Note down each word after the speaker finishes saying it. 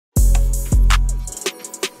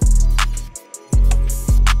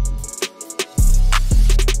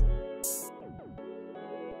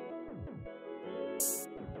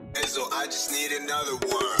I just need another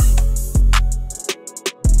one.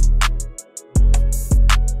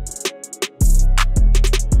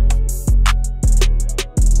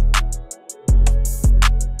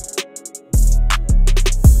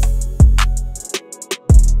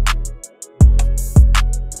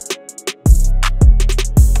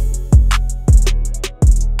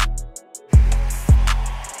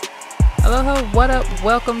 Aloha, what up?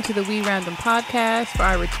 Welcome to the We Random podcast. For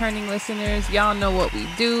our returning listeners, y'all know what we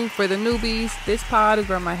do. For the newbies, this pod is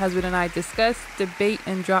where my husband and I discuss, debate,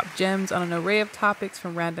 and drop gems on an array of topics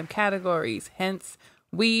from random categories. Hence,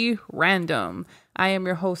 We Random. I am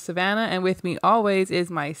your host, Savannah, and with me always is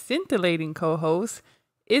my scintillating co-host,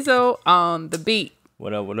 IzzoOnTheBeat.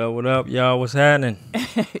 What up, what up, what up, y'all? What's happening?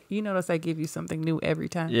 You notice I give you something new every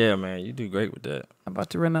time. Yeah, man, you do great with that. I'm about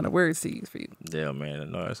to run out of words to use for you. Yeah,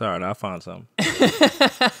 man, no, it's all right. I'll find something.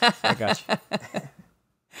 I got you.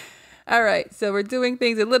 All right, so we're doing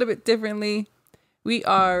things a little bit differently. We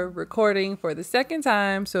are recording for the second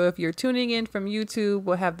time, so if you're tuning in from YouTube,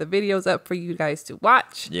 we'll have the videos up for you guys to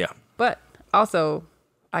watch. Yeah. But also,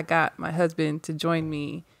 I got my husband to join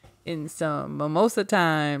me in some mimosa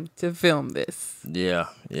time to film this. Yeah.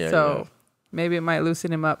 So maybe it might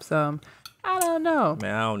loosen him up some. I don't know.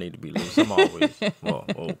 Man, I don't need to be loose. I'm always,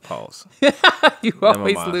 whoa, pause. You Never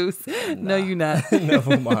always mind. loose. Nah. No, you're not.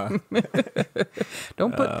 Never mind.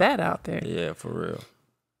 Don't put that out there. Yeah, for real.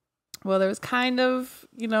 Well, there was kind of,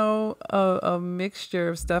 a mixture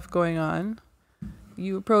of stuff going on.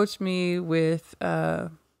 You approached me with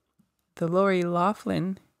the Lori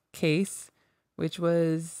Loughlin case, which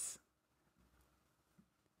was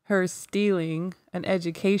her stealing an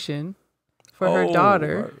education for her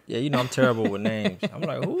daughter. Yeah, I'm terrible with names. I'm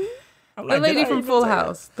like, who? I'm The like, lady did I from even Full say that?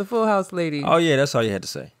 House. The Full House lady. Oh, yeah, that's all you had to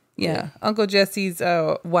say. Yeah. Uncle Jesse's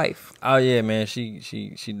wife. Oh, yeah, man, she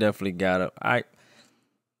definitely got it.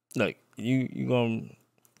 Look, you gonna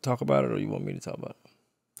talk about it or you want me to talk about it?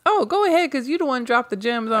 Oh, go ahead, because you the one dropped the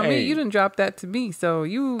gems on me. Hey. You didn't drop that to me, so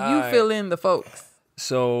you All fill in the folks.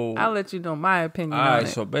 So I'll let you know my opinion all on right, it.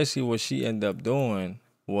 so basically what she ended up doing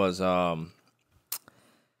was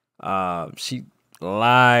she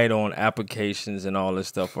lied on applications and all this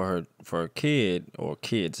stuff for her kid or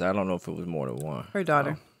kids. I don't know if it was more than one. Her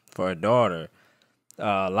daughter. For her daughter.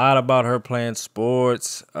 Lied about her playing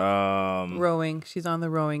sports. Rowing. She's on the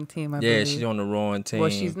rowing team, I believe. Yeah, she's on the rowing team. Well,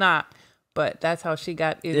 she's not, but that's how she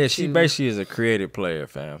got into... Yeah, she basically is a creative player,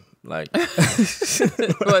 fam. Like,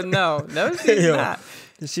 Well, no, she's not.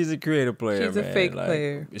 She's a creative player. She's a man. fake Like,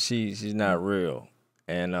 player. She's not real.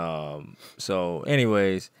 And so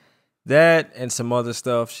anyways, that and some other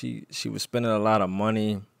stuff. She was spending a lot of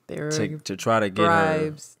money to try to get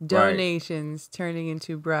bribes, her donations turning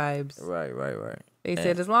into bribes. Right. They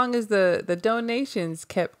said as long as the donations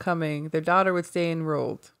kept coming, their daughter would stay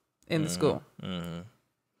enrolled in the school. Mm-hmm.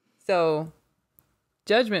 So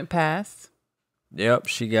judgment passed. Yep,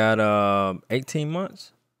 she got 18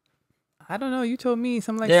 months. I don't know. You told me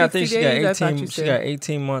something like 60 Yeah, I think she days. got I thought 18. you She said. got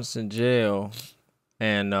 18 months in jail,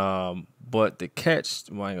 and but the catch.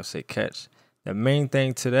 Well, I ain't gonna say catch. The main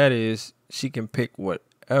thing to that is she can pick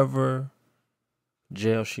whatever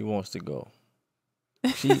jail she wants to go.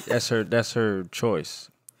 That's her choice.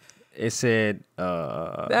 It said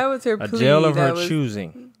That was her a plea. jail of her was,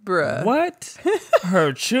 choosing. Bruh. What?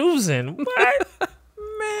 Her choosing? What? Man.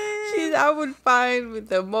 I would find with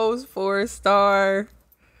the most 4-star.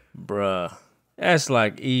 Bruh. That's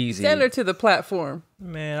like easy. Send her to the platform.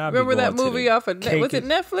 Man, I Remember that movie off of was it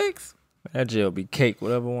Netflix? That jail be cake.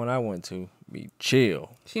 Whatever one I went to be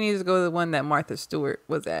chill. She needs to go to the one that Martha Stewart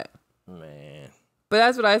was at. Man. But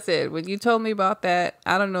that's what I said. When you told me about that,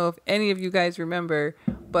 I don't know if any of you guys remember,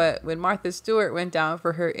 but when Martha Stewart went down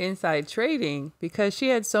for her inside trading, because she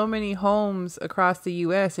had so many homes across the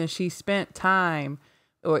U.S. and she spent time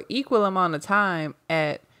or equal amount of time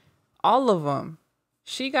at all of them,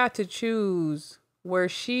 she got to choose where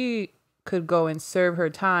she could go and serve her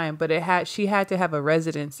time, but she had to have a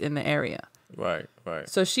residence in the area. Right.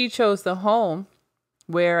 So she chose the home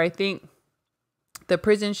where I think the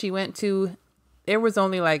prison she went to, there was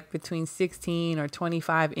only like between 16 or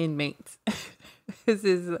 25 inmates.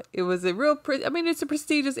 It was a real, it's a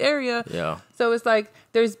prestigious area. Yeah. So it's like,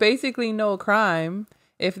 there's basically no crime.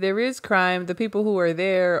 If there is crime, the people who are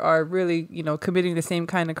there are really, committing the same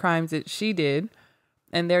kind of crimes that she did.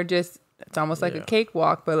 And they're just, it's almost like a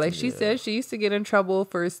cakewalk. But like she said, she used to get in trouble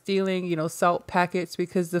for stealing, salt packets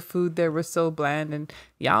because the food there was so bland. And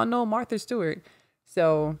y'all know Martha Stewart.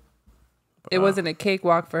 So it wasn't a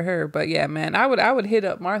cakewalk for her. But yeah, man, I would hit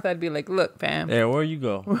up Martha. I'd be like, look, fam. Yeah, where you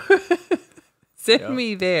go? Send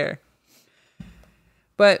me there.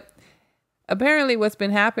 But apparently what's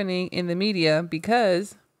been happening in the media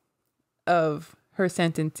because of her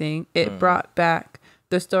sentencing, it brought back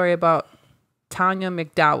the story about Tanya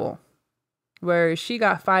McDowell, where she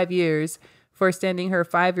got 5 years for sending her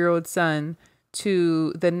 5-year-old son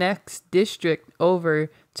to the next district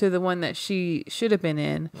over to the one that she should have been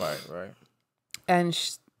in. Right. And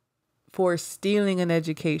for stealing an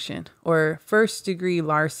education, or first-degree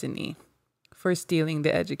larceny for stealing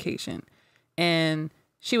the education. And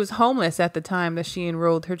she was homeless at the time that she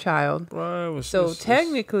enrolled her child. Well, so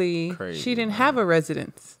technically, crazy, she didn't have a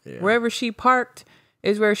residence. Yeah. Wherever she parked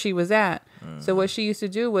is where she was at. So what she used to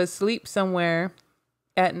do was sleep somewhere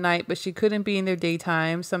at night, but she couldn't be in their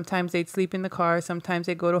daytime. Sometimes they'd sleep in the car. Sometimes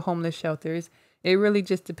they'd go to homeless shelters. It really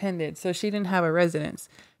just depended. So she didn't have a residence.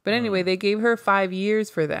 But anyway, they gave her 5 years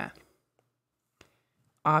for that.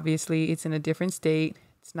 Obviously, it's in a different state.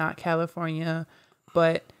 It's not California.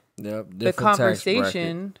 But the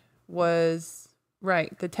conversation was,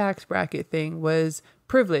 right, the tax bracket thing was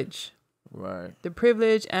privilege. Right. The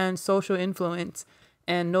privilege and social influence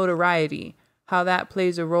and notoriety, how that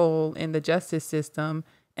plays a role in the justice system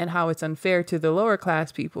and how it's unfair to the lower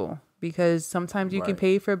class people. Because sometimes you can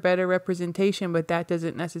pay for better representation, but that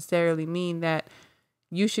doesn't necessarily mean that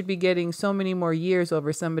you should be getting so many more years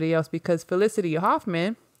over somebody else, because Felicity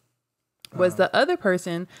Huffman was the other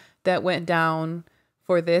person that went down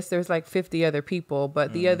for this. There's like 50 other people,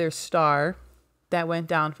 but the other star that went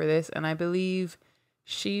down for this, and I believe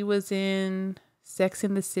she was in Sex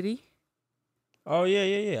and the City. Oh,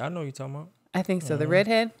 yeah. I know what you're talking about. I think so. The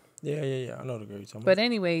redhead. Yeah. I know the girl you're talking about. But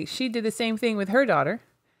anyway, she did the same thing with her daughter,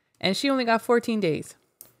 and she only got 14 days.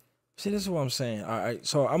 See, this is what I'm saying. All right,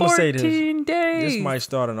 so I'm gonna say this. 14 days. This might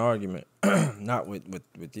start an argument, not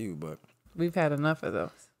with you, but we've had enough of those.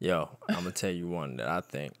 Yo, I'm gonna tell you one that I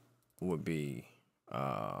think would be,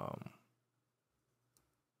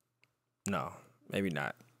 no, maybe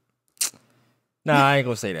not. Nah, I ain't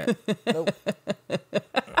gonna say that. Nope.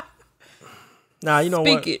 Nah, you know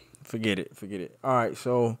what? Speak it. Forget it. All right,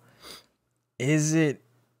 so is it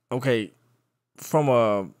okay from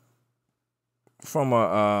a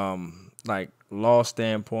like law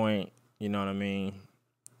standpoint? You know what I mean?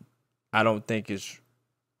 I don't think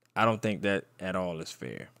that at all is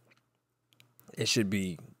fair. It should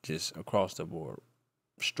be just across the board,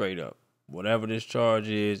 straight up. Whatever this charge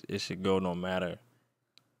is, it should go no matter.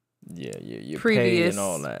 Yeah, your pay and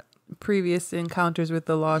all that. Previous encounters with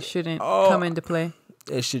the law shouldn't come into play.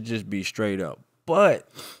 It should just be straight up. But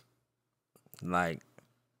like,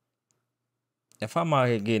 if I'm out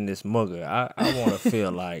here getting this mugger, I want to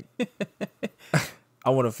feel like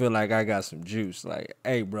I got some juice. Like,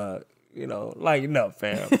 hey, bro, lighten up,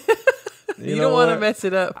 fam. You don't want to mess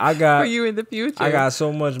it up for you in the future. I got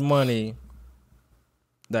so much money.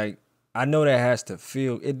 Like, I know that has to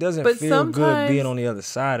feel. It doesn't feel good being on the other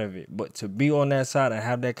side of it, but to be on that side and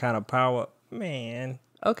have that kind of power, man.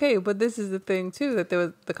 Okay, but this is the thing too, that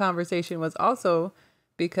the conversation was also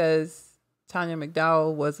because Tanya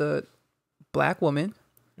McDowell was a black woman,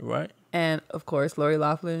 right? And of course, Lori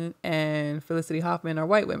Loughlin and Felicity Huffman are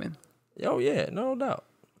white women. Oh yeah, no doubt.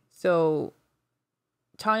 So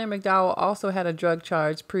Tanya McDowell also had a drug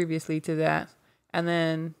charge previously to that, and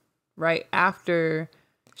then right after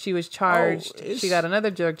she was charged, she got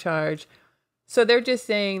another drug charge. So they're just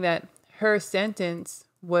saying that her sentence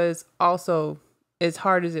was also as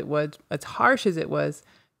harsh as it was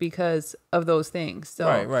because of those things.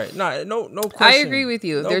 So right. No question. I agree with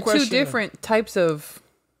you. They're two different types of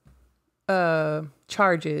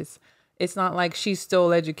charges. It's not like she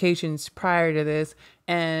stole educations prior to this,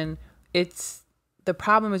 and the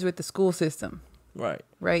problem is with the school system.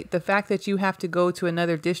 Right. The fact that you have to go to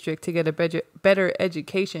another district to get a better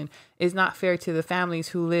education is not fair to the families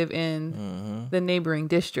who live in the neighboring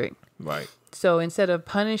district. Right. So instead of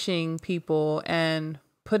punishing people and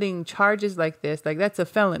putting charges like this, like that's a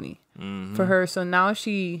felony for her. So now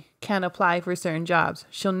she can't apply for certain jobs.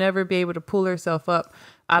 She'll never be able to pull herself up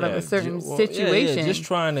out of a certain situation. Yeah, just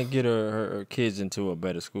trying to get her kids into a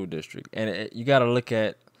better school district. And you got to look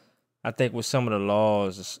at, I think with some of the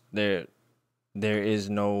laws, there is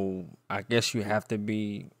no, I guess you have to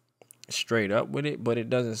be straight up with it, but it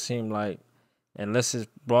doesn't seem like, unless it's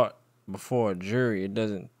brought before a jury, it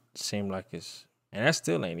doesn't seem like it's, and that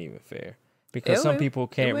still ain't even fair, because some people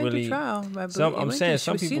can't really, some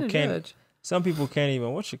people can't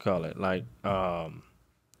even, what you call it, like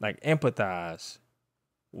empathize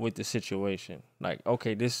with the situation. Like,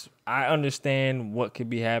 okay, I understand what could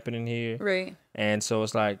be happening here. Right. And so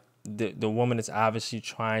it's like, the woman is obviously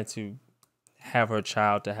trying to have her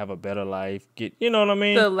child to have a better life. You know what I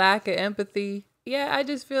mean? The lack of empathy Yeah, I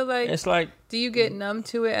just feel like it's like, do you get numb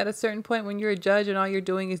to it at a certain point when you're a judge and all you're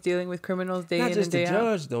doing is dealing with criminals day in and day out? Not just the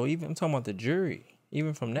judge though. Even I'm talking about the jury.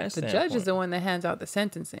 Even from that standpoint, the judge is the one that hands out the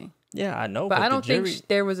sentencing. Yeah, I know, but I don't think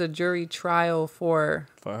there was a jury trial for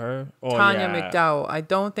her. Tanya McDowell. I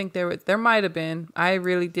don't think there was. There might have been. I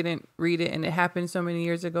really didn't read it, and it happened so many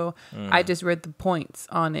years ago. I just read the points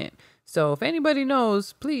on it. So if anybody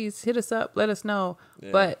knows, please hit us up. Let us know.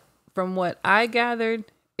 Yeah. But from what I gathered,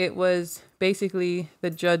 it was basically the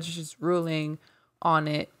judge's ruling on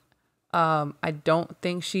it. I don't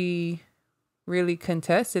think she really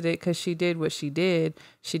contested it because she did what she did.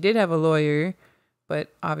 She did have a lawyer,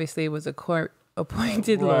 but obviously it was a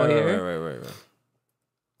court-appointed lawyer. Right.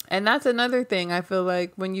 And that's another thing. I feel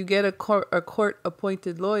like when you get a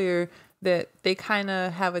court-appointed lawyer, that they kind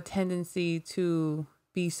of have a tendency to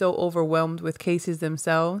be so overwhelmed with cases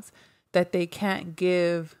themselves that they can't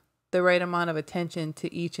give the right amount of attention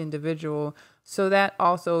to each individual. So that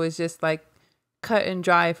also is just like cut and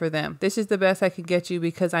dry for them. This is the best I can get you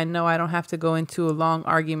because I know I don't have to go into a long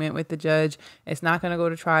argument with the judge. It's not going to go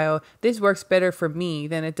to trial. This works better for me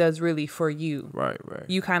than it does really for you. Right.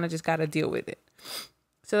 You kind of just got to deal with it.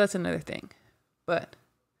 So that's another thing. But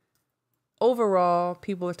overall,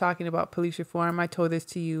 people are talking about police reform. I told this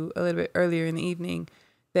to you a little bit earlier in the evening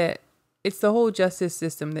that it's the whole justice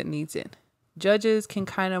system that needs it. Judges can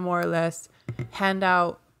kind of more or less hand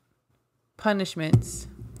out punishments,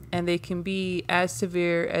 and they can be as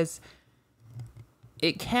severe as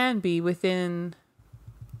it can be within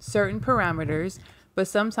certain parameters. But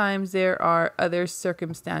sometimes there are other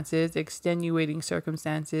circumstances, extenuating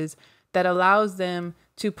circumstances, that allows them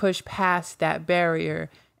to push past that barrier.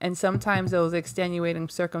 And sometimes those extenuating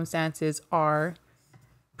circumstances are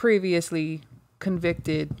previously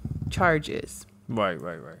convicted charges. Right.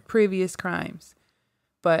 Previous crimes.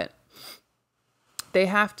 But they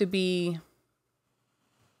have to be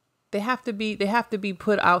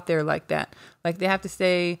put out there like that. Like they have to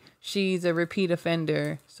say she's a repeat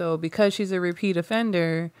offender. So because she's a repeat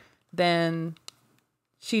offender, then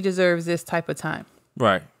she deserves this type of time.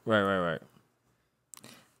 Right. I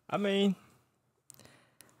mean,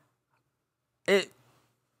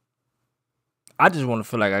 I just want to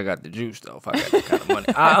feel like I got the juice, though, if I got that kind of money.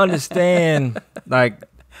 I understand, like,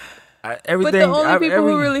 everything. But the only people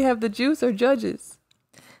who really have the juice are judges.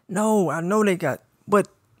 No, I know they got, but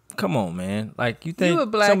come on, man. Like, you think you a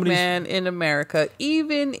black man in America,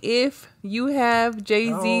 even if you have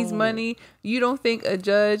Jay-Z's money, you don't think a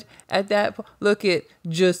judge at that point, look at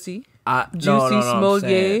Juicy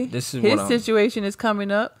Smollett, his situation is coming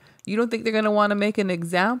up. You don't think they're going to want to make an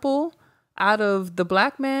example out of the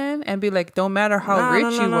black man and be like, don't matter how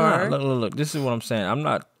rich you are. Look, this is what I'm saying.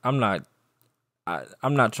 I'm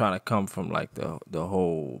not trying to come from like the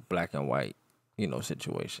whole black and white,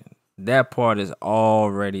 situation. That part is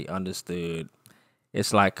already understood.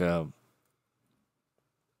 It's like it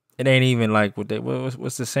ain't even like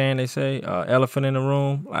what's the saying they say? Elephant in the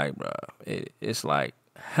room. Like, bro, it's like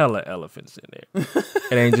hella elephants in there.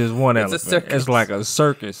 It ain't just one elephant. It's like a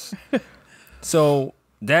circus. So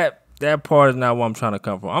that part is not where I'm trying to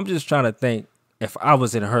come from. I'm just trying to think if I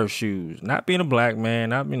was in her shoes, not being a black man,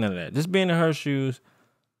 not being none of that, just being in her shoes.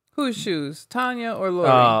 Whose shoes? Tanya or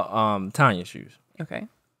Lori? Tanya's shoes. Okay.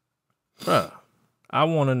 Bruh, I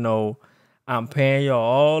want to know, I'm paying y'all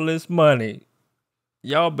all this money.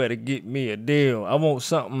 Y'all better get me a deal. I want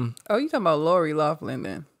something. Oh, you talking about Lori Loughlin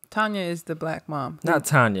then? Tanya is the black mom. Not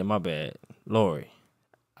Tanya, my bad. Lori.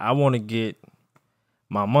 I want to get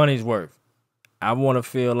my money's worth. I want to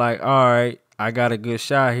feel like, all right, I got a good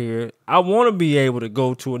shot here. I want to be able to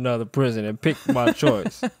go to another prison and pick my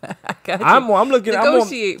choice. I got you. I'm looking.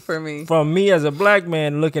 Negotiate for me. From me as a black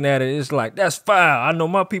man looking at it, it's like, that's foul. I know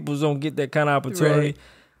my people don't get that kind of opportunity. Right.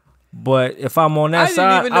 But if I'm on that side,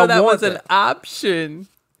 I didn't even know that was an option.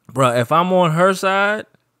 Bro, if I'm on her side,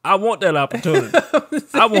 I want that opportunity.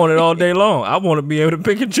 I want it all day long. I want to be able to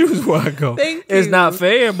pick and choose where I go. It's not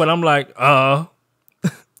fair, but I'm like,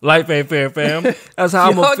 life ain't fair, fam. That's how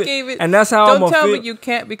I'm gonna feel. And that's how I'm gonna feel. Don't tell me you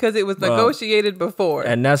can't because it was negotiated before.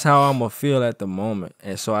 And that's how I'm gonna feel at the moment.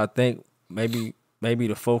 And so I think maybe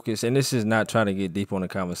the focus, and this is not trying to get deep on the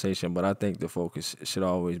conversation, but I think the focus should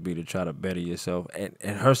always be to try to better yourself. And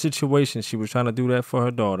in her situation, she was trying to do that for her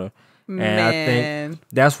daughter. And I think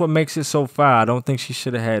that's what makes it so far. I don't think she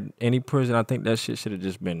should have had any prison. I think that shit should have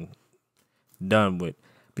just been done with.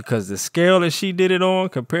 Because the scale that she did it on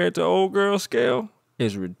compared to old girl scale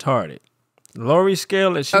is retarded. Lori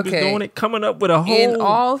scale that she was doing it, coming up with a whole. In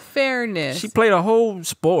all fairness, she played a whole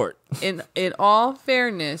sport. In all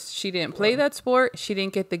fairness, she didn't play that sport. She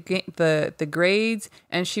didn't get the grades,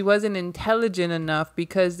 and she wasn't intelligent enough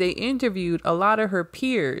because they interviewed a lot of her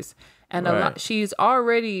peers, and she's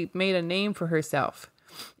already made a name for herself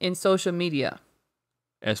in social media.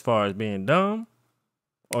 As far as being dumb,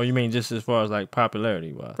 or you mean just as far as like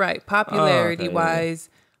popularity wise? Right, popularity wise,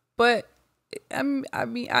 but. I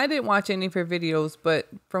mean, I didn't watch any of her videos, but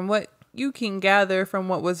from what you can gather from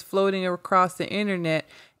what was floating across the internet,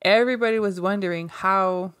 everybody was wondering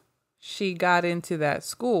how she got into that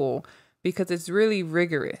school because it's really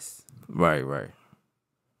rigorous. Right.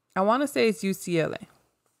 I want to say it's UCLA.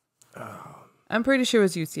 I'm pretty sure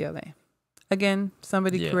it's UCLA. Again,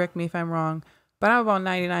 somebody correct me if I'm wrong, but I'm about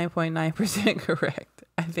 99.9% correct,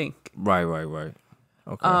 I think. Right.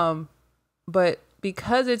 Okay. But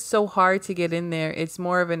because it's so hard to get in there, it's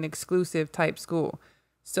more of an exclusive type school.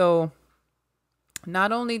 So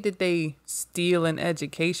not only did they steal an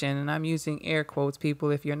education, and I'm using air quotes,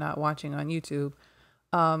 people, if you're not watching on YouTube,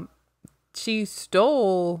 she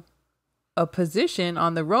stole a position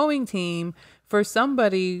on the rowing team for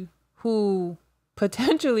somebody who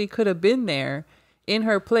potentially could have been there in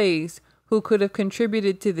her place, who could have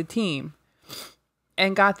contributed to the team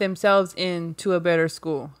and got themselves into a better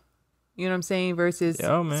school. You know what I'm saying? Versus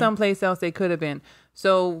someplace else they could have been.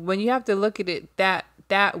 So when you have to look at it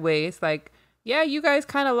that way, it's like, yeah, you guys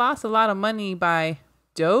kind of lost a lot of money by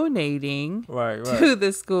donating to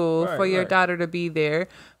the school for your daughter to be there.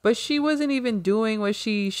 But she wasn't even doing what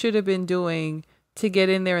she should have been doing to get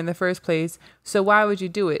in there in the first place. So why would you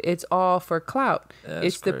do it? It's all for clout.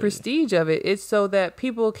 It's crazy. The prestige of it. It's so that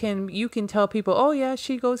you can tell people, oh yeah,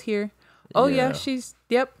 she goes here. Oh yeah, she's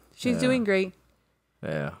doing great.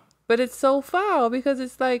 Yeah. But it's so foul because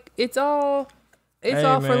it's like it's all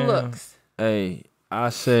for looks. Hey, I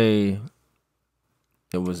say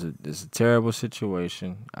it's a terrible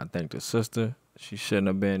situation. I think the sister, she shouldn't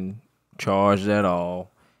have been charged at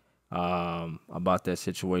all about that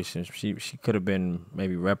situation. She could have been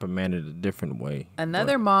maybe reprimanded a different way.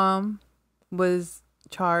 Another mom was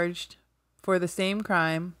charged for the same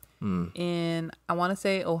crime in, I want to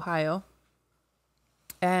say, Ohio.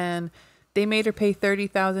 And they made her pay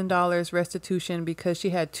 $30,000 restitution because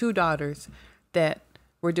she had two daughters that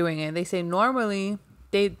were doing it. And they say normally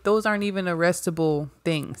those aren't even arrestable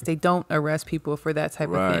things. They don't arrest people for that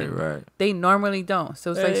type of thing. Right. They normally don't.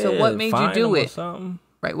 So it's like, so what made you do it?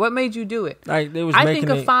 Right. What made you do it? Like they was I think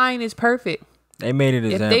a fine is perfect. They made an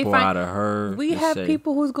example out of her. We have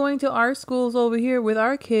people who's going to our schools over here with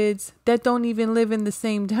our kids that don't even live in the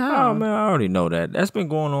same town. Oh man, I already know that. That's been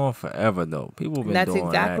going on forever though. People have been doing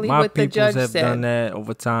that. That's exactly what the judge said. My peoples have done that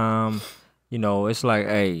over time. You know, it's like,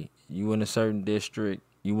 hey, you in a certain district,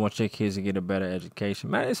 you want your kids to get a better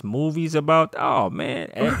education. Man, it's movies about,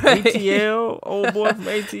 ATL, old boy from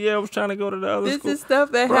ATL was trying to go to the other school. This is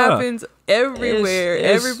stuff that happens everywhere.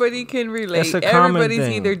 Everybody can relate. Everybody's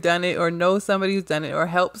either done it or know somebody who's done it or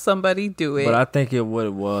helped somebody do it. But I think what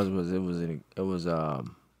it was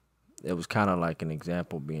kind of like an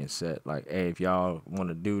example being set. Like, hey, if y'all want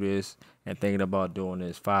to do this and thinking about doing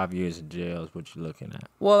this, 5 years in jail is what you're looking at.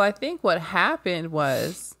 Well, I think what happened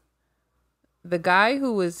was the guy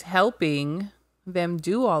who was helping them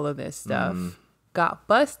do all of this stuff got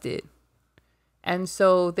busted. And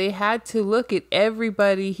so they had to look at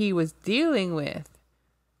everybody he was dealing with.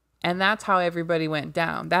 And that's how everybody went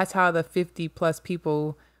down. That's how the 50 plus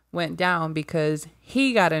people went down because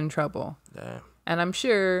he got in trouble. Damn. And I'm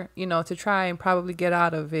sure, to try and probably get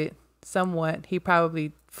out of it somewhat, he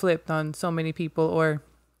probably flipped on so many people, or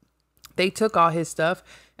they took all his stuff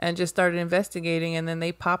and just started investigating, and then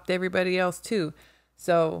they popped everybody else too.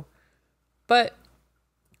 So, but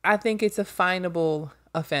I think it's a finable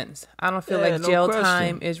offense. I don't feel like jail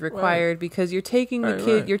time is required because you're taking the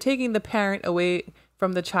kid, you're taking the parent away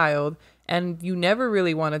from the child, and you never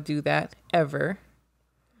really want to do that ever.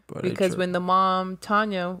 Because when the mom,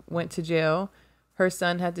 Tanya, went to jail, her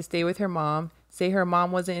son had to stay with her mom. Say her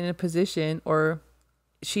mom wasn't in a position or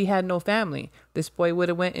she had no family. This boy would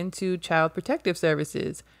have went into Child Protective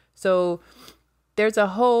Services. So there's a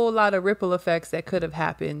whole lot of ripple effects that could have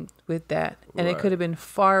happened with that. And it could have been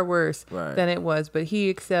far worse than it was. But he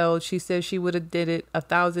excelled. She says she would have did it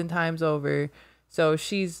 1,000 times over. So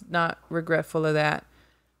she's not regretful of that.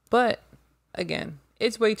 But again,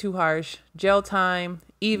 it's way too harsh. Jail time,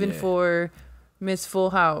 even for Miss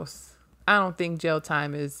Full House. I don't think jail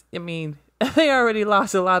time is, they already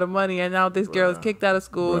lost a lot of money, and now this girl is kicked out of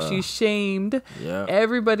school. She's shamed.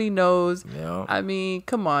 Everybody knows.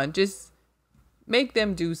 Come on, just make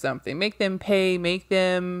them do something. Make them pay. Make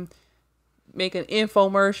them make an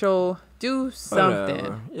infomercial, do something.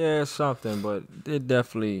 Whatever. Yeah, something, but it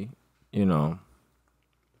definitely, you know.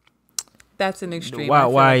 That's an extreme.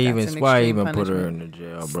 Why even put her in the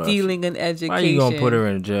jail, bro? Stealing an education. Why you gonna put her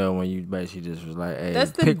in jail when you basically just was like, hey,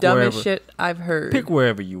 that's the dumbest shit I've heard. Pick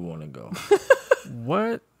wherever you want to go.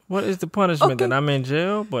 What? What is the punishment that I'm in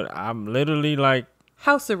jail? But I'm literally like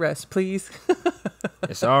house arrest, please.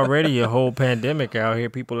 It's already a whole pandemic out here.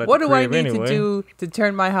 People at what the do I crib need to do to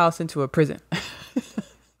turn my house into a prison?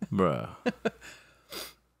 Bruh.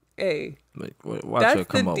 Hey, like,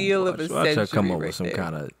 that's the deal of a century. Watch her come up with some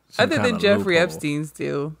kind of other than Jeffrey Epstein's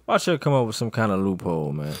deal. Watch her come up with some kind of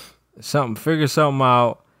loophole, man. Figure something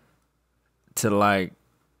out to like.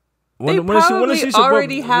 When is she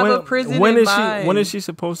already have a prison in mind. When is she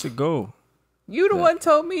supposed to go? You the one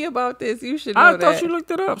told me about this. You should know that. I thought you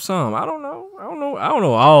looked it up some. I don't know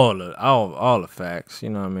all the facts. You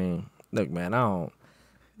know what I mean? Look, man, I don't.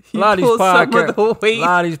 A lot of these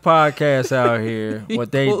podcasts out here,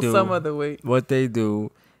 what they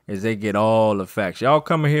do is they get all the facts. Y'all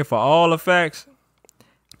coming here for all the facts?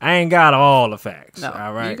 I ain't got all the facts. No,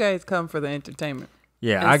 all right. You guys come for the entertainment.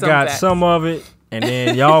 Yeah, I got facts. Some of it, and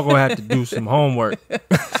then y'all gonna have to do some homework.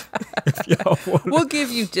 We'll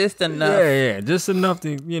give you just enough. Yeah, just enough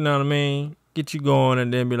to, you know what I mean, get you going,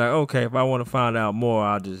 and then be like, okay, if I want to find out more,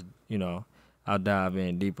 I'll just, I'll dive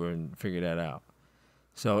in deeper and figure that out.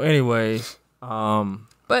 So, anyways,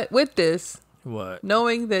 but with this,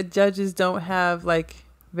 knowing that judges don't have like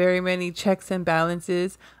very many checks and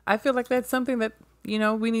balances, I feel like that's something that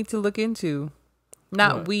we need to look into.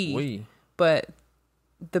 Not we, but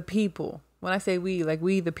the people. When I say we, like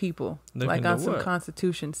we the people, like on some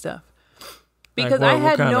Constitution stuff. Because like I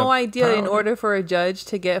had no idea in order for a judge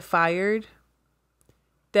to get fired,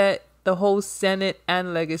 that the whole Senate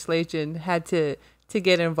and legislation had to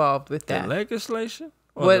get involved with that. The legislation?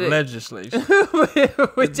 Or the legislation? The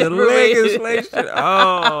legislation?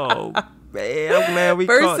 Oh, man, I'm glad we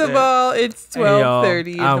caught that. First of all, it's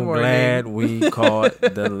 12:30 in the morning. I'm glad we caught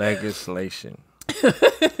the legislation.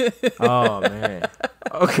 Oh, man.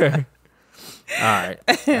 Okay. All right.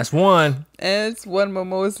 That's one. And it's one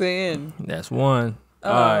mimosa in. That's one.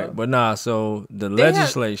 All right. But so the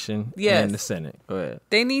legislation and the Senate. Go ahead.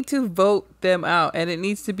 They need to vote them out, and it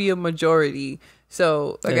needs to be a majority.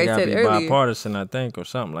 So, like I said earlier, bipartisan, I think, or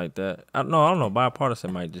something like that. I don't know.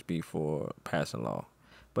 Bipartisan might just be for passing law.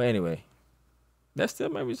 But anyway, that still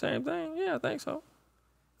may be the same thing. Yeah, I think so.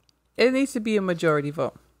 It needs to be a majority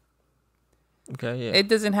vote. Okay, yeah. It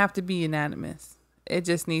doesn't have to be unanimous. It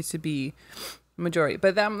just needs to be majority.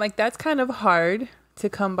 But that's kind of hard to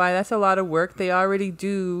come by. That's a lot of work. They already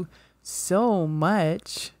do so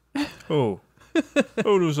much. Who?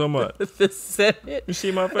 Who do so much? The Senate. You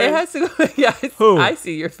see my face? It has to go. Yeah, I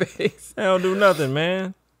see your face. They don't do nothing,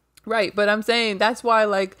 man. Right, but I'm saying that's why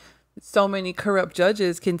like so many corrupt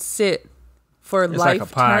judges can sit for life terms. It's like a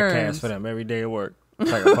podcast for them every day at work. It's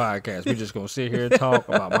like a podcast. We're just gonna sit here and talk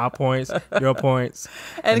about my points, your points,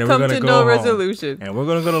 and come to no resolution. And we're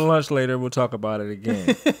gonna go to lunch later. We'll talk about it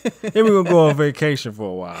again. Then we're gonna go on vacation for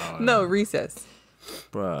a while. No recess,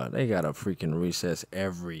 bruh. They got a freaking recess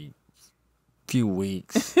every few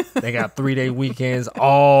weeks. They got 3-day weekends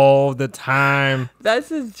all the time. That's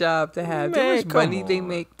his job to have. Man, how much money they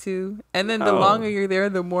make too. And then the longer you're there,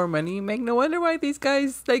 the more money you make. No wonder why these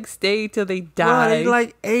guys like stay till they die. They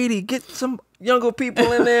like 80. Get some younger people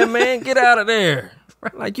in there, man. Get out of there.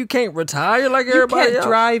 Like you can't retire like everybody else. You can't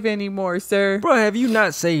drive anymore, sir. Bro, have you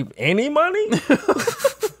not saved any money?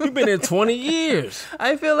 You've been here 20 years.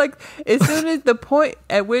 I feel like as soon as the point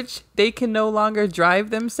at which they can no longer drive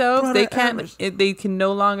themselves, bro, they can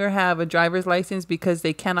no longer have a driver's license because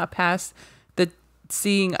they cannot pass the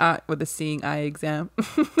seeing eye exam.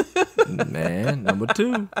 Man, number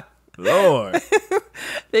 2. Lord.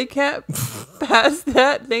 They can't pass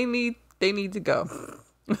that. They need to go.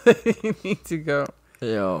 They need to go.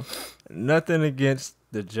 Yo, nothing against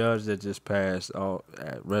the judge that just passed.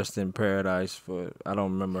 Rest in paradise for, I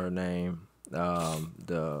don't remember her name,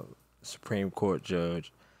 the Supreme Court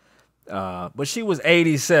judge. But she was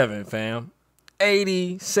 87, fam.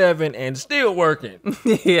 87 and still working.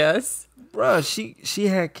 Yes. Bruh, she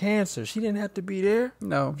had cancer. She didn't have to be there.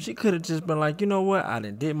 No. She could have just been like, you know what? I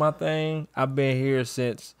done did my thing. I've been here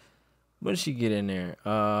since, when did she get in there?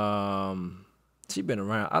 She been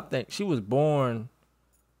around. I think she was born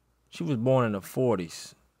in the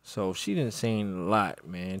 40s. So she didn't seen a lot,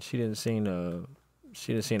 man. She didn't seen the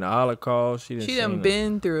Holocaust. She done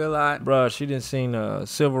been through a lot. Bruh, she didn't seen the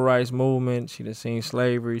civil rights movement. She didn't seen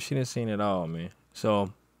slavery. She didn't seen it all, man.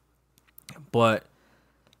 So, but,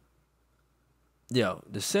 yo,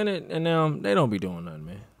 the Senate and them, they don't be doing nothing,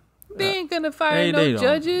 man. They ain't gonna fire no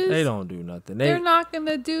judges. They don't do nothing. They're not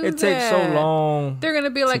gonna do that. It takes so long. They're gonna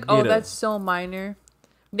be like, oh, that's so minor.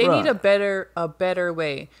 They need a better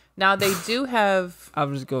way. Now they do have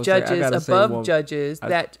judges above judges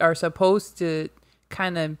that are supposed to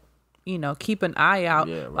kind of, keep an eye out.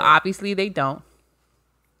 Yeah, right. But obviously they don't.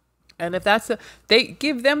 And if they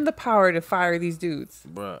give them the power to fire these dudes.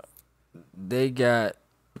 Bruh, they got,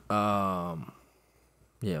 that's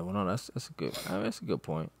a good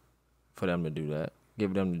point for them to do that.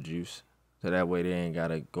 Give them the juice. So that way they ain't got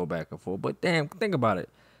to go back and forth. But damn, think about it.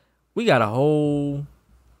 We got a whole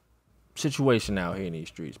situation out here in these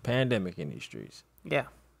streets, pandemic in these streets. Yeah.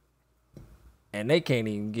 And they can't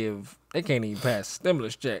even pass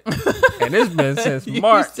stimulus check. And it's been since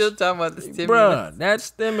March. You still talking about the stimulus? Bruh, that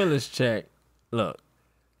stimulus check, look,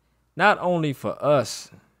 not only for us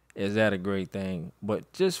is that a great thing,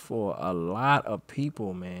 but just for a lot of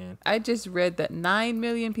people, man. I just read that 9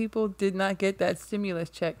 million people did not get that stimulus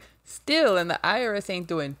check still, and the IRS ain't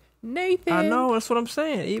doing nothing. I know, that's what I'm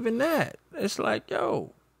saying. Even that. It's like,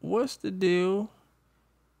 yo, what's the deal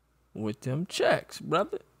with them checks,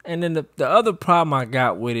 brother? And then the other problem I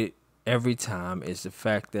got with it every time is the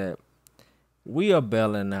fact that we are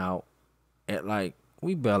bailing out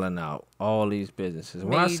all these businesses.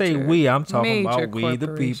 When I say we, I'm talking about we the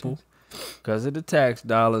people, because of the tax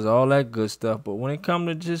dollars, all that good stuff. But when it comes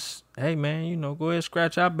to just, hey man, go ahead and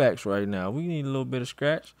scratch our backs right now. We need a little bit of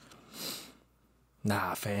scratch.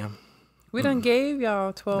 Nah, fam. We done gave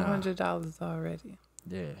y'all $1,200 already.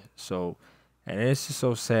 Yeah, so, and it's just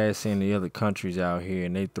so sad seeing the other countries out here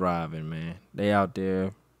and they thriving, man. They out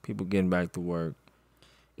there, people getting back to work,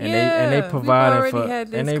 and they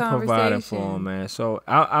providing for them, man. So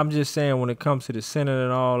I'm just saying, when it comes to the Senate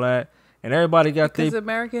and all that, and everybody got because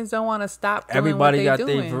Americans don't want to stop doing everybody what got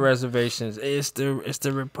their reservations. It's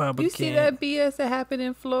the Republican. You see that BS that happened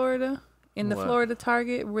in Florida? In the Florida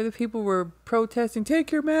Target, where the people were protesting,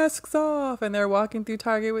 take your masks off, and they're walking through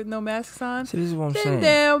Target with no masks on. See, this is what I'm saying.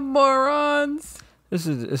 Damn morons. This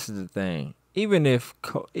is the thing. Even if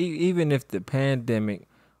the pandemic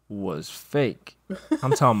was fake,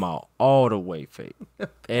 I'm talking about all the way fake.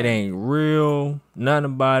 It ain't real. Nothing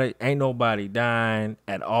about it. Ain't nobody dying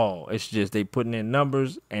at all. It's just they putting in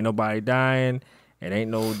numbers. Ain't nobody dying. It ain't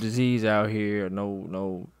no disease out here.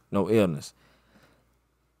 No illness.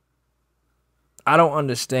 I don't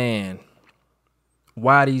understand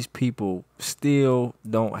why these people still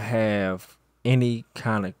don't have any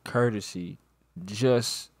kind of courtesy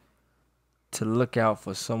just to look out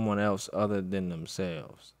for someone else other than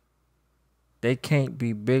themselves. They can't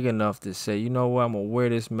be big enough to say, you know what, I'm going to wear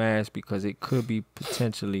this mask because it could be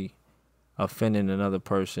potentially offending another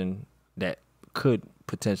person that could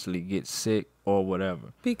potentially get sick or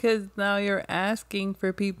whatever. Because now you're asking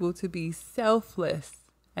for people to be selfless.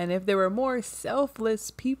 And if there were more selfless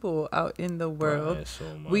people out in the world,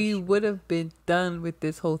 we would have been done with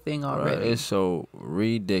this whole thing already. It's so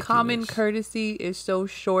ridiculous. Common courtesy is so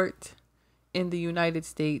short in the United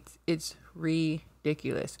States. It's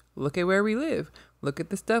ridiculous. Look at where we live. Look at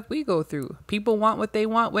the stuff we go through. People want what they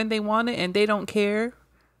want when they want it, and they don't care.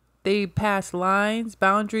 They pass lines,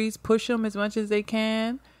 boundaries, push them as much as they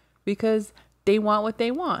can because they want what they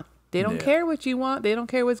want. They don't care what you want. They don't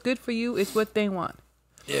care what's good for you. It's what they want.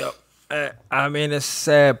 Yeah, I mean, it's a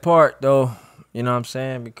sad part though. You know what I'm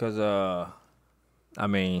saying? Because I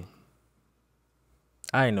didn't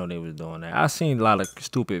know they was doing that. I seen a lot of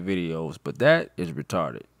stupid videos, but that is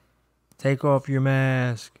retarded. Take off your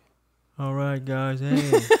mask. All right, guys.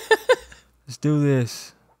 Hey, let's do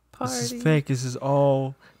this. Party. This is fake. This is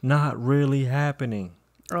all not really happening.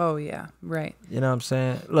 Oh yeah, right. You know what I'm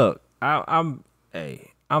saying? Look, I'm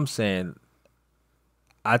saying,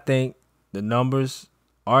 I think the numbers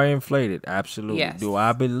are inflated, absolutely. Yes. Do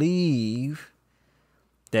I believe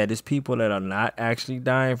that it's people that are not actually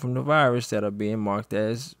dying from the virus that are being marked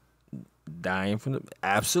as dying from the...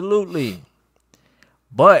 Absolutely.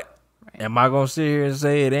 But am I going to sit here and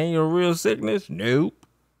say it ain't a real sickness? Nope.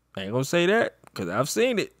 I ain't going to say that because I've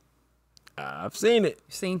seen it. I've seen it.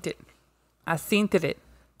 I seen it.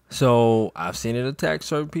 So I've seen it attack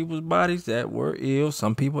certain people's bodies that were ill,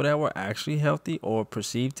 some people that were actually healthy or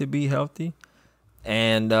perceived to be healthy.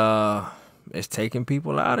 And it's taking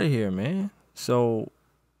people out of here, man. So,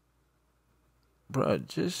 bro,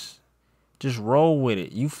 just roll with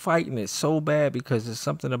it. You fighting it so bad because it's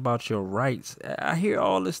something about your rights. I hear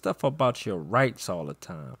all this stuff about your rights all the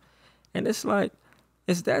time. And it's like,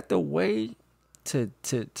 is that the way to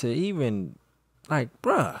even, like,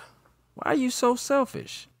 bruh, why are you so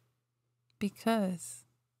selfish? Because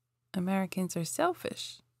Americans are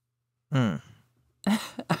selfish. I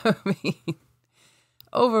mean...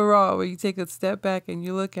 overall, when you take a step back and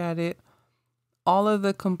you look at it, all of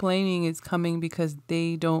the complaining is coming because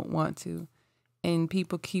they don't want to. And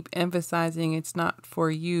people keep emphasizing it's not for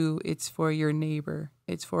you, it's for your neighbor.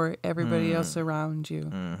 It's for everybody else around you.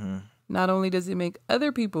 Mm-hmm. Not only does it make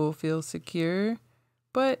other people feel secure,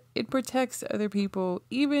 but it protects other people.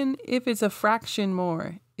 Even if it's a fraction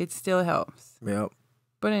more, it still helps. Yep.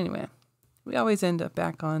 But anyway, we always end up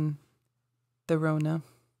back on the Rona.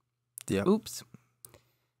 Yep. Oops.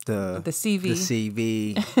 The CV. The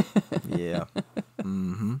CV. Yeah.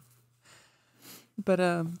 Mm-hmm.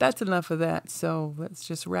 But that's enough of that. So let's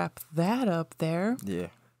just wrap that up there. Yeah.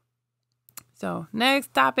 So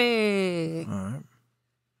next topic. All right.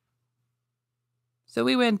 So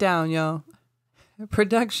we went down, y'all.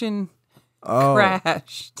 Production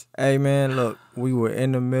crashed. Hey, man, look, we were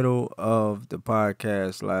in the middle of the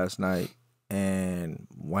podcast last night, and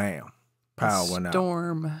wham, power went out.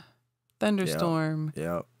 Thunderstorm.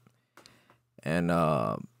 Yep. And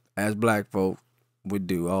as black folk would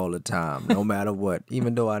do all the time, no matter what,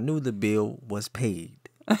 even though I knew the bill was paid,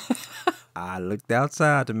 I looked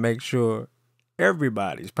outside to make sure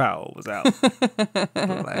everybody's power was out.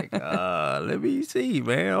 Like, let me see,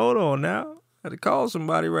 man. Hold on now. I had to call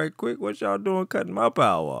somebody right quick. What y'all doing cutting my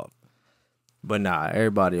power off? But nah,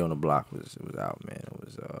 everybody on the block was out, man.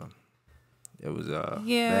 It was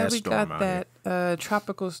yeah, bad we storm got that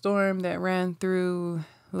tropical storm that ran through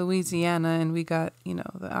Louisiana, and we got,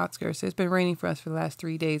 the outskirts. It's been raining for us for the last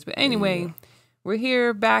 3 days. But anyway, we're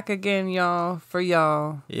here back again, y'all, for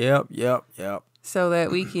y'all. Yep. So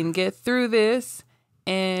that we can get through this.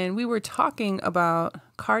 And we were talking about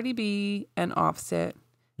Cardi B and Offset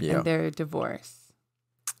and their divorce.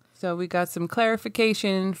 So we got some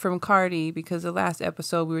clarification from Cardi, because the last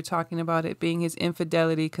episode we were talking about it being his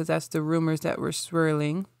infidelity, because that's the rumors that were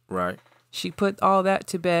swirling. Right. She put all that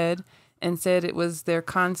to bed and said it was their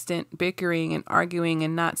constant bickering and arguing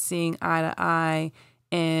and not seeing eye to eye.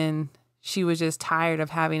 And she was just tired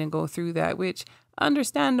of having to go through that, which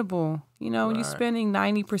understandable. Right. You're spending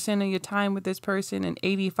 90% of your time with this person and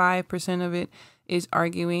 85% of it is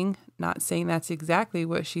arguing. Not saying that's exactly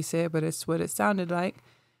what she said, but it's what it sounded like.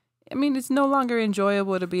 I mean, it's no longer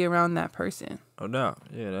enjoyable to be around that person. No doubt.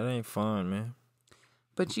 Yeah, that ain't fun, man.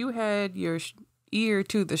 But you had your ear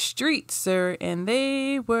to the streets, sir, and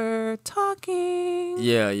they were talking.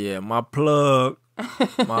 Yeah. My plug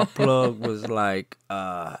was like,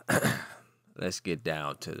 let's get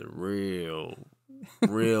down to the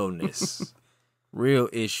realness, real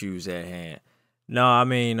issues at hand. No, I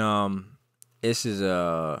mean, this is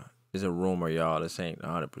a rumor, y'all. This ain't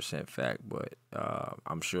 100% fact, but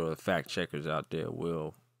I'm sure the fact checkers out there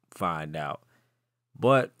will find out.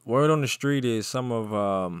 But word on the street is some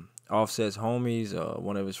of Offset's homies,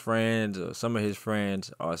 one of his friends, or some of his friends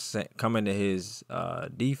are coming to his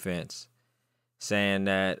defense, saying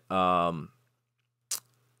that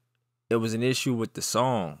it was an issue with the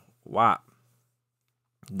song WAP,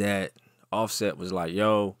 that Offset was like,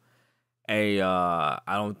 yo, hey, I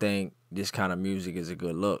don't think this kind of music is a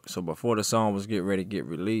good look. So before the song was getting ready to get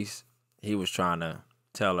released, he was trying to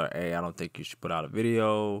tell her, hey, I don't think you should put out a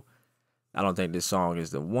video. I don't think this song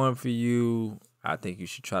is the one for you. I think you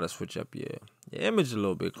should try to switch up your image a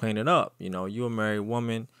little bit, clean it up. You a married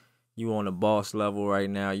woman. You on the boss level right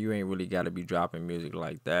now. You ain't really got to be dropping music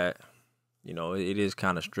like that. It is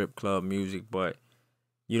kind of strip club music, but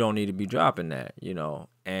you don't need to be dropping that,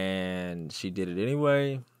 And she did it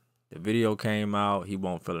anyway. The video came out. He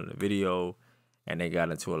won't fill in the video. And they got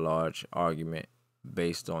into a large argument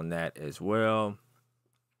based on that as well,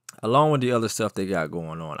 along with the other stuff they got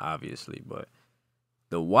going on, obviously. But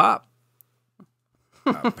the WAP,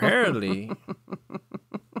 apparently,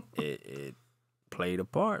 it played a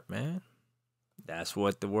part, man. That's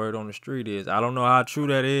what the word on the street is. I don't know how true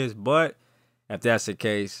that is, but if that's the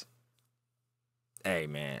case, hey,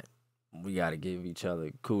 man, we got to give each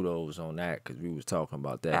other kudos on that, because we was talking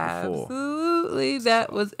about that before. Absolutely.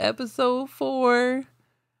 That was episode 4.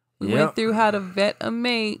 We went through how to vet a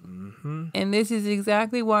mate. Mm-hmm. And this is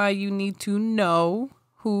exactly why you need to know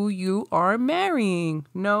who you are marrying.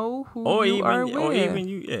 Know who you are with. Or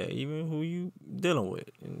even who you dealing with.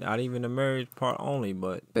 Not even the marriage part only,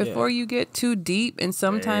 but before you get too deep, and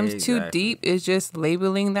sometimes too deep is just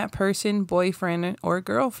labeling that person boyfriend or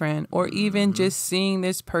girlfriend, or even just seeing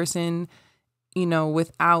this person,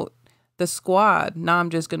 without the squad. Now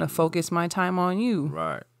I'm just going to focus my time on you.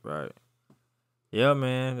 Right. Yeah,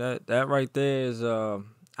 man, that right there is,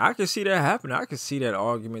 I can see that happening. I can see that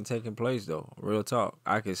argument taking place, though. Real talk.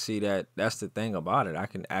 I can see that. That's the thing about it. I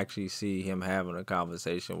can actually see him having a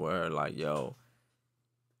conversation with her like, yo,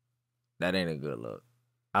 that ain't a good look.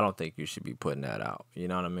 I don't think you should be putting that out. You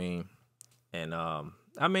know what I mean? And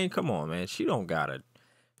I mean, come on, man. She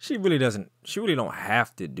really don't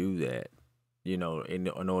have to do that, you know, in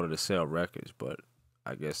order to sell records. But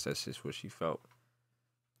I guess that's just what she felt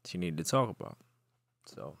she needed to talk about.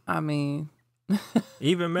 So I mean,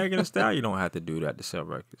 even Megan Thee Stallion don't have to do that to sell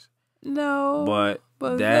records. No,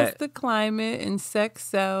 but that's the climate, and sex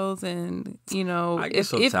sells, and you know,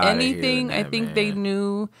 if anything, I think they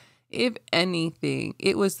knew. If anything,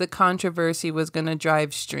 it was the controversy was gonna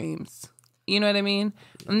drive streams. You know what I mean?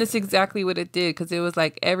 And that's exactly what it did, because it was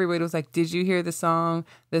like everybody was like, "Did you hear the song?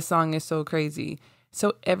 The song is so crazy."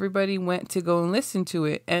 So everybody went to go and listen to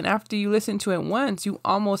it, and after you listen to it once, you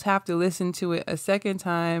almost have to listen to it a second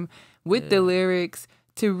time with the lyrics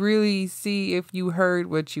to really see if you heard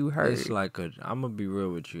what you heard. It's like I'm gonna be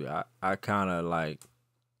real with you. I kind of like,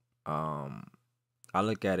 I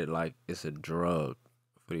look at it like it's a drug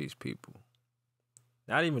for these people.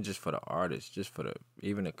 Not even just for the artist, just for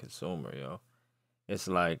even the consumer, yo. It's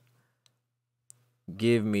like,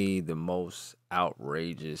 give me the most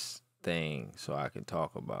outrageous thing so I can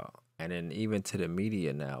talk about. And then even to the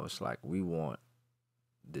media now, it's like, we want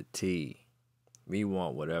the tea. We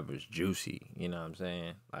want whatever's juicy, you know what I'm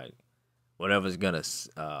saying? Like, whatever's gonna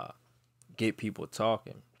get people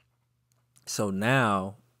talking. So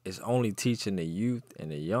now it's only teaching the youth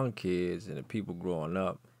and the young kids and the people growing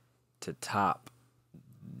up to top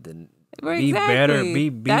the be better, be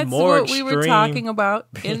That's more what extreme. We were talking about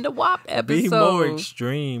in the WAP episode. Be more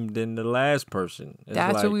extreme than the last person.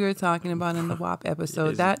 That's what we were talking about in the WAP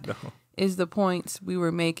episode. That is the points we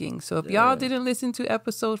were making. So if y'all didn't listen to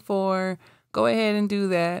episode 4, go ahead and do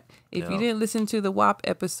that. If you didn't listen to the WAP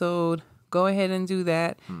episode, go ahead and do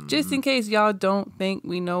that. Just in case y'all don't think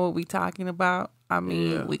we know what we talking about. I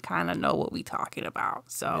mean, we kind of know what we talking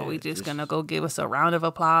about. So we just going to go give us a round of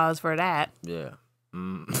applause for that. Yeah.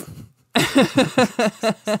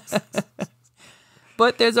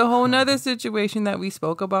 But there's a whole nother situation that we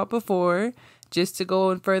spoke about before. Just to go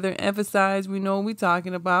and further emphasize, we know what we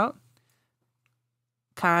talking about.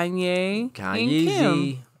 Kanye and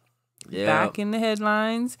Kim. Back in the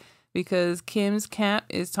headlines because Kim's camp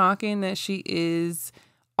is talking that she is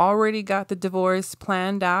already got the divorce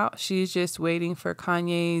planned out. She's just waiting for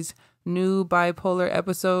Kanye's new bipolar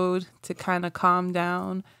episode to kind of calm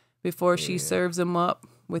down before she serves him up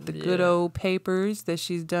with the good old papers that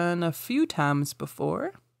she's done a few times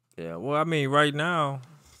before. Yeah, well, I mean, right now,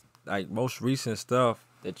 like most recent stuff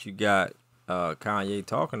that you got Kanye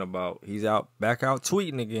talking about, he's back out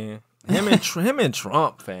tweeting again. Him and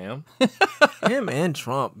Trump, fam. Him and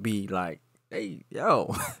Trump be like, they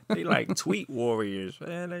like tweet warriors,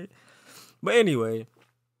 man. But anyway,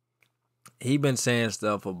 he been saying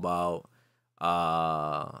stuff about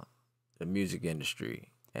the music industry,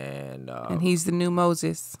 and he's the new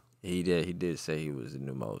Moses. He did say he was the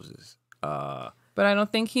new Moses. But I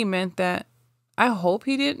don't think he meant that. I hope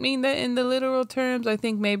he didn't mean that in the literal terms. I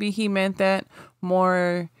think maybe he meant that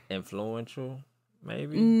more influential.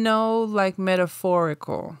 Maybe? No, like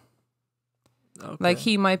metaphorical. Okay. Like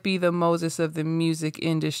he might be the Moses of the music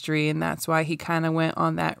industry, and that's why he kind of went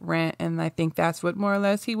on that rant. And I think that's what more or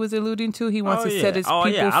less he was alluding to. He wants to set his people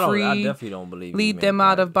free. I definitely don't believe lead them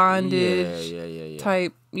out of bondage.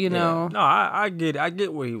 Type, you know. No, I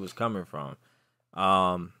get where he was coming from.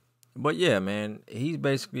 But yeah, man, he's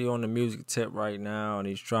basically on the music tip right now, and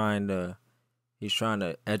he's trying to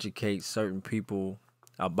educate certain people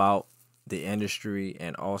about the industry,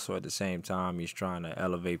 and also at the same time he's trying to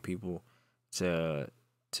elevate people to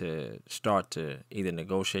start to either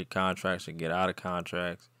negotiate contracts or get out of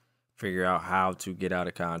contracts, figure out how to get out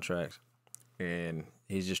of contracts, and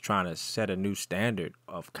he's just trying to set a new standard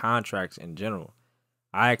of contracts in general.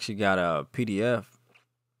 I actually got a PDF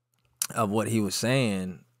of what he was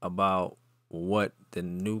saying about what the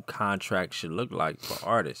new contract should look like for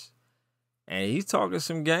artists, and he's talking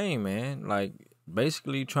some game, man. Like,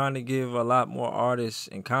 basically trying to give a lot more artists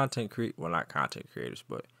and not content creators,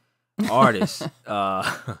 but artists,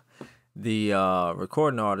 the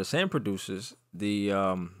recording artists and producers, the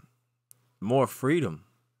more freedom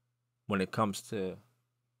when it comes to,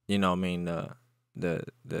 you know what I mean,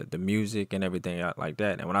 the music and everything like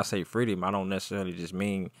that. And when I say freedom, I don't necessarily just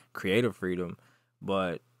mean creative freedom,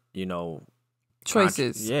 but, you know,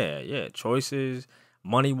 choices. Choices,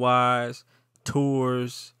 money-wise,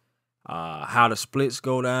 tours, how the splits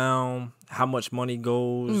go down, how much money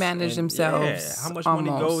goes, manage themselves. How much money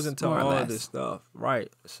goes into all of this stuff, right?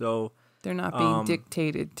 So they're not being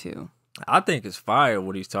dictated to. I think it's fire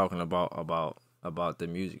what he's talking about the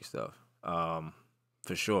music stuff,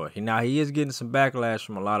 for sure. He is getting some backlash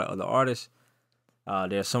from a lot of other artists,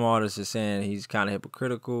 There's some artists that saying he's kind of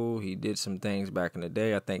hypocritical. He did some things back in the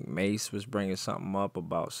day. I think Mace was bringing something up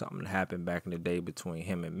about something that happened back in the day between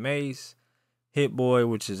him and Mace. Hit Boy,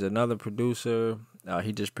 which is another producer,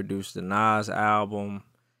 he just produced the Nas album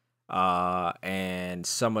and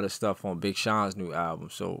some of the stuff on Big Sean's new album.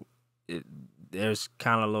 So there's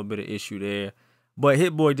kind of a little bit of issue there. But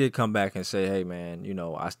Hit Boy did come back and say, hey, man, you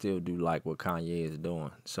know, I still do like what Kanye is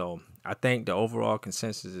doing. So I think the overall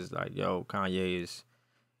consensus is like, yo, Kanye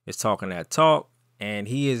is talking that talk, and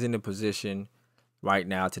he is in the position right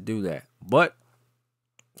now to do that. But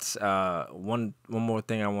one more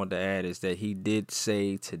thing I want to add is that he did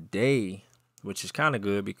say today, which is kind of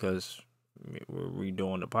good because we're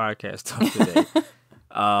redoing the podcast stuff today,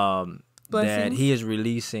 that he is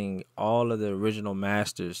releasing all of the original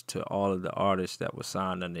masters to all of the artists that were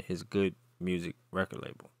signed under his Good Music record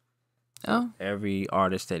label. Oh. Every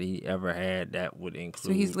artist that he ever had, that would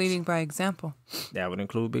include. So he's leading by example. That would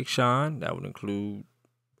include Big Sean. That would include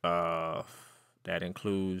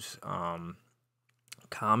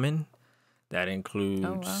Common. That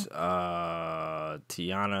includes Tiana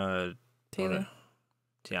Taylor.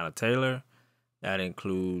 Tiana Taylor. That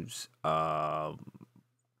includes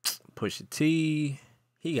Pusha T.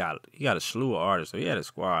 He got a slew of artists. So he had a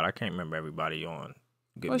squad. I can't remember everybody on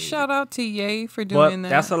Good Music. Shout out to Ye for doing that.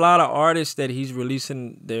 That's a lot of artists that he's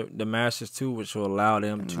releasing the masters to, which will allow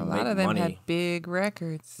them to make money. A lot of them had big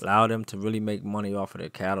records. Allow them to really make money off of their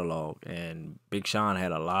catalog. And Big Sean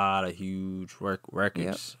had a lot of huge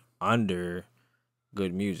records under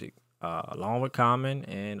Good Music, along with Common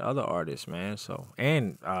and other artists, man. So,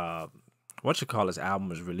 and Whatchamacallit's album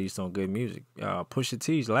was released on Good Music. Pusha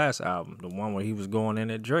T's last album, the one where he was going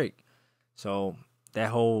in at Drake. So that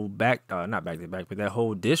whole not back to back, but that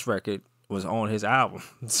whole diss record was on his album.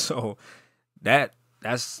 So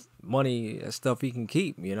that's money, that's stuff he can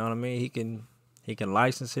keep. You know what I mean? He can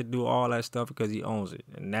license it, do all that stuff because he owns it,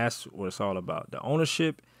 and that's what it's all about. The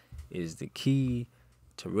ownership is the key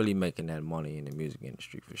to really making that money in the music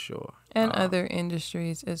industry for sure, and other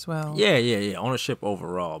industries as well. Yeah. Ownership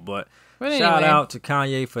overall, but anyway, shout out to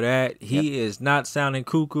Kanye for that. He is not sounding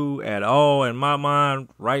cuckoo at all in my mind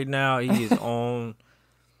right now. He is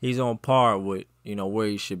he's on par with where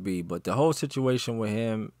he should be. But the whole situation with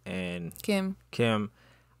him and Kim,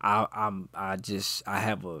 I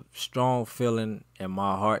have a strong feeling in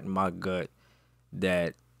my heart and my gut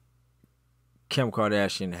that Kim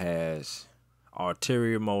Kardashian has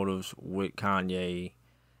ulterior motives with Kanye,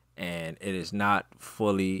 and it is not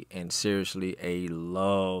fully and seriously a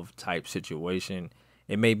love type situation.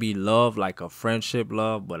 It may be love, like a friendship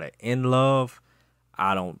love, but an in love,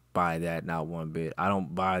 I don't buy that, not one bit. I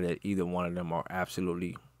don't buy that either one of them are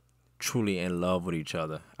absolutely truly in love with each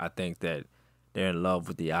other. I think that they're in love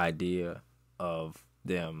with the idea of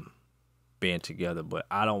them being together, but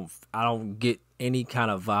I don't get any kind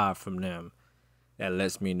of vibe from them that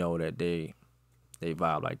lets me know that they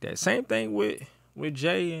vibe like that. Same thing with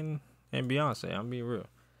Jay and Beyonce. I'm being real.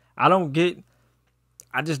 I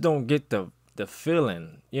just don't get the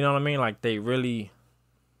feeling. You know what I mean? Like they really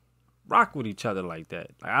rock with each other like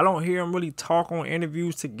that. Like, I don't hear them really talk on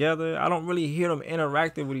interviews together. I don't really hear them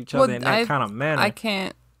interacting with each other in that kind of manner.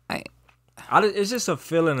 It's just a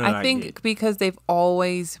feeling that I think get. Because they've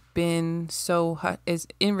always been so is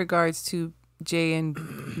in regards to Jay and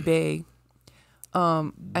Bey.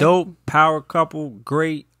 Dope power couple,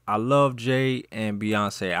 great. I love Jay and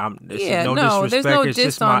Beyonce. There's no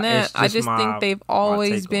diss on that. I just think they've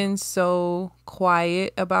always been so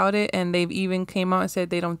quiet about it, and they've even came out and said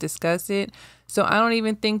they don't discuss it. So I don't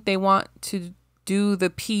even think they want to do the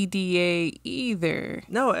PDA either.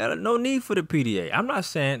 No need for the PDA. I'm not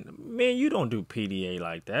saying, man, you don't do PDA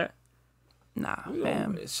like that. Nah,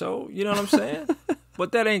 fam. So you know what I'm saying?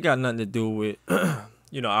 But that ain't got nothing to do with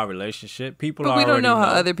our relationship. But we don't know how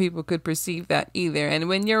other people could perceive that either. And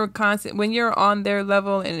when you're on their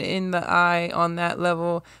level and in the eye on that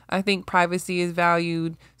level, I think privacy is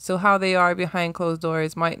valued. So how they are behind closed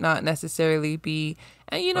doors might not necessarily be.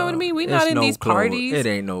 And you know what I mean? We're not in these parties. It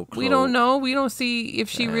ain't no clothes. We don't know. We don't see if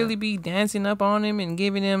she really be dancing up on him and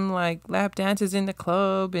giving him like lap dances in the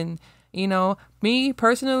club. And me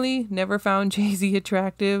personally never found Jay-Z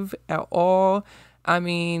attractive at all. I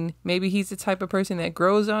mean, maybe he's the type of person that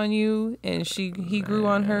grows on you, and he grew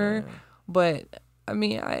on her. But I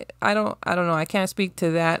mean, I don't know. I can't speak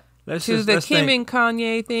to that. The Kim and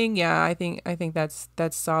Kanye thing, yeah, I think that's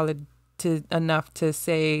solid enough to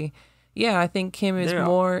say. Yeah, I think Kim is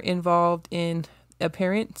more involved in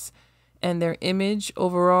appearance and their image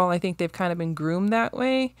overall. I think they've kind of been groomed that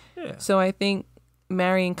way. Yeah. So I think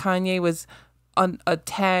marrying Kanye was a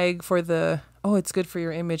tag for the oh, it's good for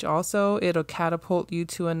your image also. It'll catapult you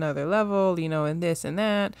to another level, you know, and this and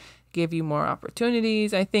that, give you more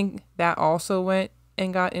opportunities. I think that also went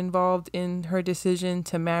and got involved in her decision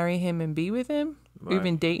to marry him and be with him, or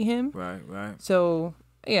even date him. Right. So,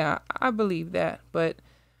 yeah, I believe that. But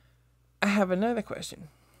I have another question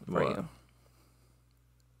for you.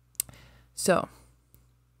 So,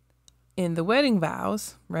 in the wedding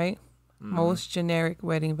vows, right? Most generic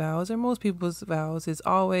wedding vows, or most people's vows, is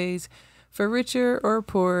always for richer or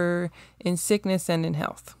poorer, in sickness and in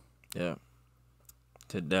health. Yeah.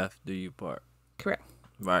 To death do you part. Correct.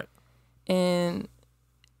 Right. And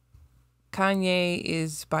Kanye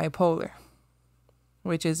is bipolar,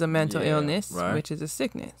 which is a mental illness, which is a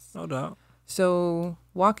sickness. No doubt. So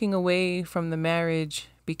walking away from the marriage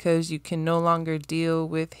because you can no longer deal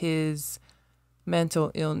with his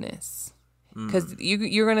mental illness. Because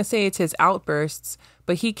you're going to say it's his outbursts,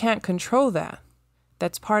 but he can't control that.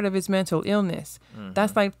 That's part of his mental illness.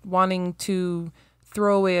 That's like wanting to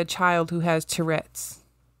throw away a child who has Tourette's.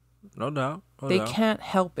 No doubt. They can't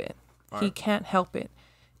help it. Right. He can't help it.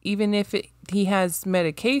 Even if he has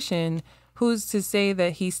medication, who's to say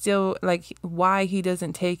that he still, like, why he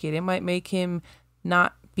doesn't take it? It might make him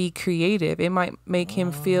not be creative. It might make him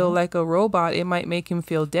feel like a robot. It might make him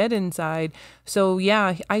feel dead inside. So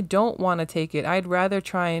yeah, I don't want to take it. I'd rather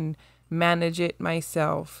try and manage it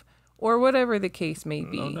myself, or whatever the case may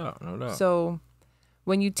be. No doubt. So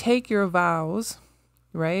when you take your vows,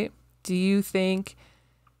 right, do you think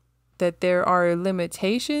that there are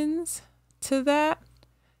limitations to that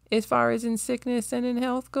as far as in sickness and in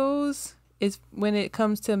health goes? Is when it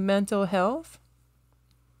comes to mental health?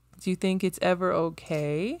 Do you think it's ever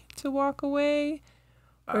okay to walk away?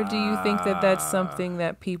 Or do you think that that's something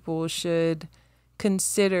that people should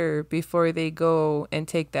consider before they go and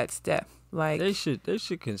take that step? Like, they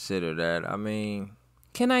should consider that. I mean,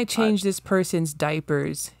 can I change this person's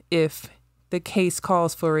diapers if the case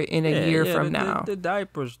calls for it in a year from now? The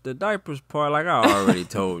diapers part, like I already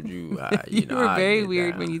told you. You were very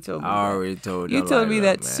weird when you told me that. I already told you. You told me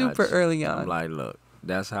that super early on. I'm like, look,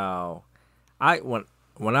 that's how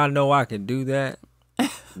when I know I can do that,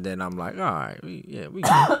 then I'm like, all right, we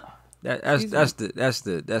can. That's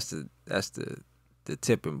the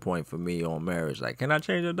tipping point for me on marriage. Like, can I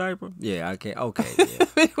change a diaper? Yeah, I can. Okay. Yeah.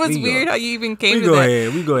 It was weird how you even came to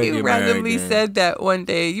that. We go ahead. You randomly said that one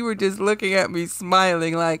day. You were just looking at me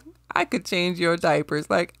smiling like, I could change your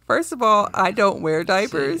diapers. Like, first of all, I don't wear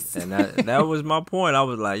diapers. See, and that was my point. I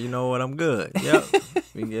was like, you know what? I'm good. Yep.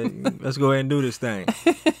 Let's go ahead and do this thing.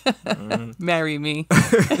 Marry me.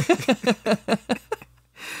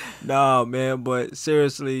 No, man, but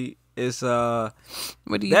seriously, it's what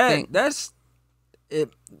do you think? That's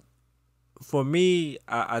it. For me,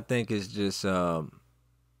 I think it's just I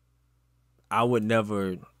would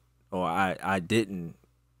never, or I didn't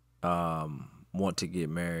want to get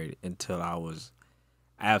married until I was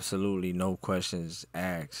absolutely, no questions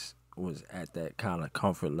asked, was at that kind of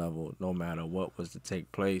comfort level, no matter what was to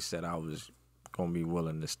take place, that I was gonna be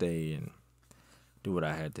willing to stay and do what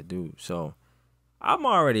I had to do. So I'm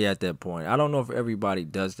already at that point. I don't know if everybody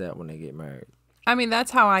does that when they get married. I mean,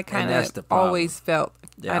 that's how I kind of always felt.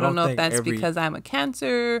 Yeah, I don't know if that's because I'm a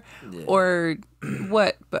Cancer or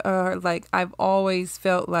what, but like I've always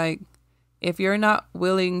felt like if you're not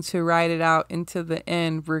willing to ride it out into the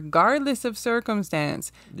end, regardless of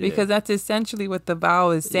circumstance, because that's essentially what the vow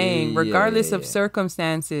is saying, regardless of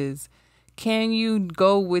circumstances, can you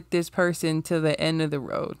go with this person to the end of the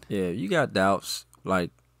road? Yeah, you got doubts, like,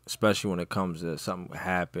 especially when it comes to something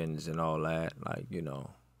happens and all that, like, you know,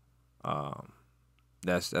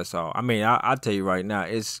 that's all. I mean, I'll tell you right now,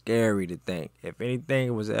 it's scary to think if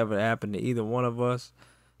anything was ever to happen to either one of us,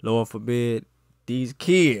 Lord forbid, these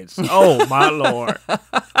kids, oh my Lord,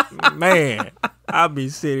 man, I'll be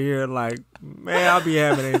sitting here like, man, I'll be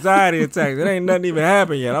having anxiety attacks. It ain't nothing even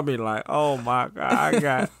happened yet. I'll be like, oh my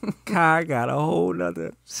God, I got a whole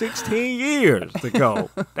nother 16 years to go.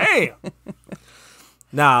 Damn.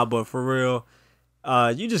 Nah, but for real,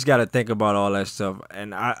 you just got to think about all that stuff.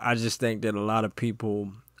 And I just think that a lot of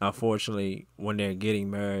people, unfortunately, when they're getting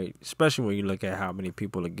married, especially when you look at how many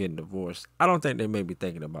people are getting divorced, I don't think they may be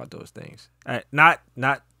thinking about those things. Not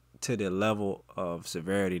to the level of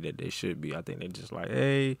severity that they should be. I think they're just like,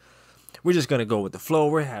 hey, we're just going to go with the flow.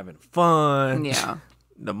 We're having fun. Yeah.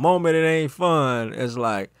 The moment it ain't fun, it's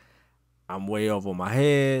like, I'm way over my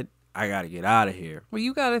head. I got to get out of here. Well,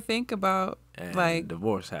 you got to think about, and like,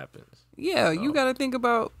 divorce happens. Yeah, so you got to think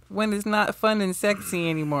about when it's not fun and sexy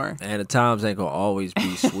anymore. And the times ain't going to always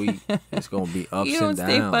be sweet. It's going to be ups and downs. You don't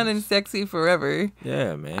stay fun and sexy forever.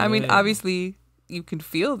 Yeah, man. I mean, obviously, you can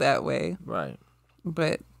feel that way. Right.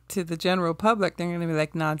 But to the general public, they're going to be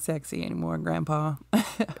like, not sexy anymore, Grandpa.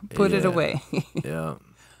 Put it away. Yeah.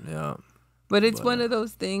 But it's one of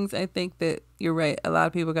those things, I think that you're right. A lot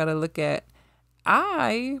of people got to look at.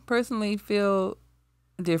 I personally feel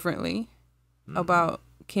differently about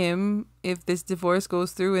Kim if this divorce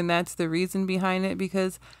goes through, and that's the reason behind it,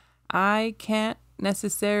 because I can't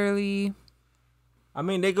necessarily. I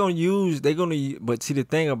mean, but see, the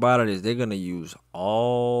thing about it is they're going to use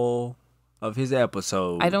all of his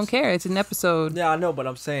episodes. I don't care. It's an episode. Yeah, I know, but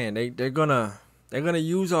I'm saying they're going to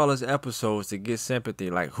use all his episodes to get sympathy.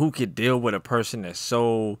 Like, who could deal with a person that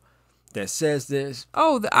says this?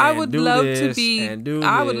 Oh, I would love to be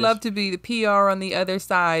the PR on the other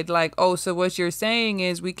side. Like, oh, so what you're saying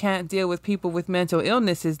is we can't deal with people with mental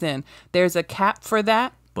illnesses then. There's a cap for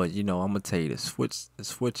that. But, I'm going to tell you, the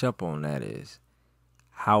switch up on that is,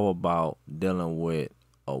 how about dealing with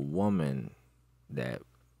a woman that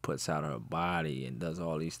puts out her body and does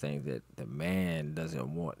all these things that the man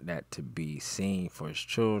doesn't want that to be seen for his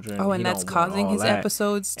children? Oh, and that's causing his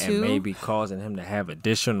episodes too? And maybe causing him to have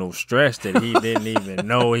additional stress that he didn't even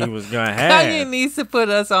know he was going to have. Kanye needs to put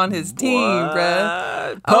us on his team,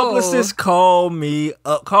 bruh. Publicists call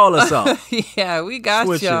us up. Yeah, we got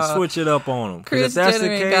y'all. Switch it up on them. Chris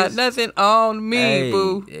Jenner ain't got nothing on me,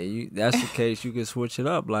 boo. Yeah, that's the case. You can switch it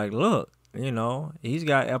up. Like, look. He's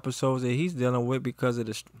got episodes that he's dealing with because of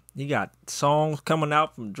he got songs coming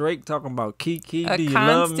out from Drake talking about Kiki, do you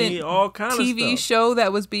love me, all kind of stuff. TV show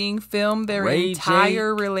that was being filmed their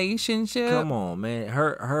entire relationship. Come on, man.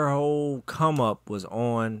 Her whole come up was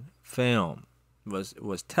on film,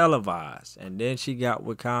 was televised, and then she got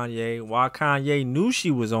with Kanye. While Kanye knew she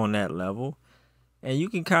was on that level, and you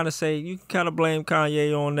can kind of blame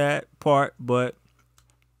Kanye on that part, but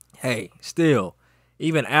hey, still.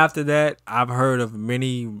 Even after that, I've heard of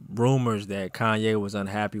many rumors that Kanye was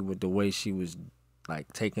unhappy with the way she was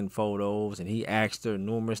like taking photos, and he asked her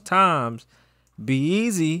numerous times, "Be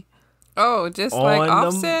easy." Oh, just like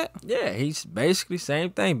Offset? Yeah, he's basically same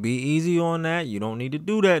thing. Be easy on that. You don't need to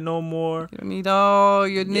do that no more. You don't need all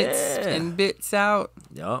your nits and bits out.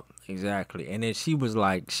 Yup, exactly. And then she was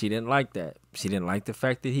like, she didn't like that. She didn't like the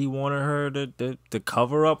fact that he wanted her to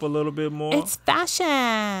cover up a little bit more. It's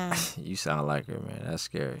fashion. You sound like her, man. That's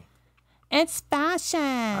scary. It's fashion.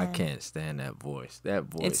 I can't stand that voice.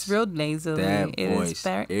 It's real nasally. That voice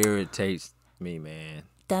irritates me, man.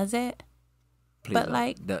 Does it? Please but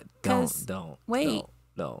like, don't. Wait.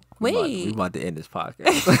 No. Wait. We about to end this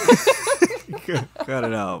podcast. Cut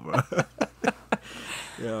it out, bro.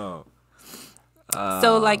 Yo.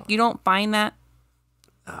 So like, you don't find that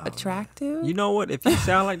attractive? You know what? If you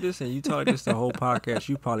sound like this and you talk like this the whole podcast,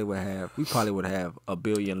 we probably would have 1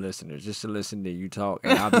 billion listeners just to listen to you talk,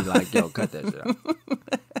 and I'll be like, yo, cut that shit out.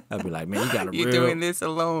 I'd be like, man, you're doing this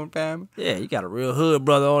alone, fam. Yeah, you got a real hood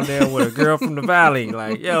brother on there with a girl from the valley.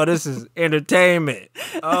 Like, yo, this is entertainment.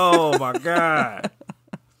 Oh my God.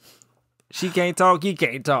 She can't talk, he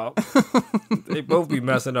can't talk. They both be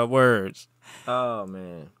messing up words. Oh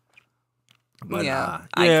man. But yeah.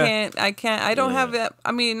 I can't. I don't have that.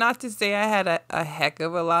 I mean, not to say I had a heck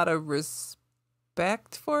of a lot of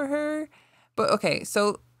respect for her, but okay,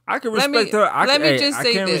 so I can respect her. Let me just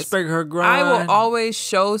say this. Respect her grind. I will always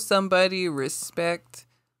show somebody respect,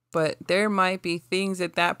 but there might be things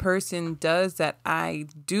that person does that I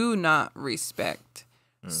do not respect.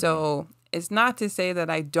 Mm-hmm. So it's not to say that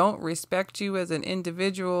I don't respect you as an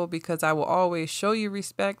individual, because I will always show you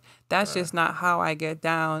respect. That's just not how I get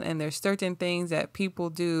down. And there's certain things that people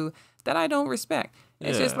do that I don't respect.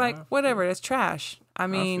 It's just like, whatever, that's trash. I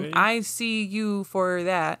mean, I see you for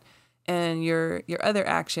that and your other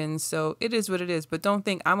actions. So it is what it is. But don't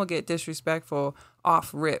think I'm going to get disrespectful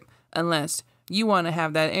off rip unless you want to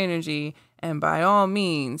have that energy. And by all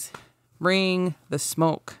means, bring the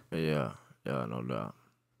smoke. Yeah, no doubt.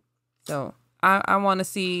 So I want to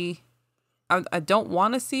see, I don't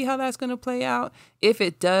want to see how that's going to play out. If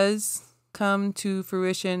it does come to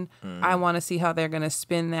fruition, I want to see how they're going to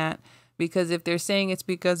spin that. Because if they're saying it's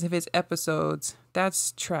because of his episodes,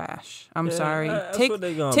 that's trash. I'm sorry.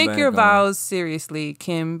 Take your vows seriously,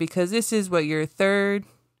 Kim, because this is what, your third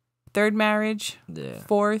marriage? Yeah.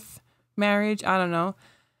 Fourth marriage? I don't know.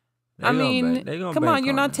 I mean, come on,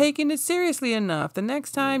 you're not taking it seriously enough. The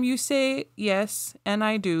next time you say yes, and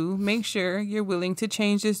I do, make sure you're willing to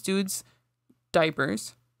change this dude's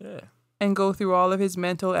diapers. Yeah. And go through all of his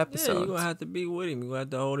mental episodes. Yeah, you're going to have to be with him. You're going to have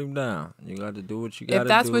to hold him down. You got to do what you got to do. If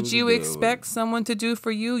that's what you expect someone to do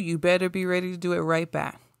for you, you better be ready to do it right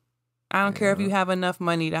back. I don't care if you have enough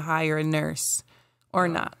money to hire a nurse or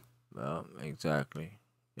not. Well, exactly.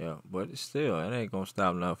 Yeah, but still, it ain't gonna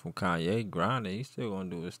stop nothing from Kanye grinding. He's still gonna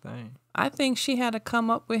do his thing. I think she had to come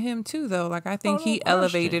up with him too, though. Like, I think he question.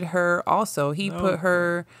 elevated her also. He put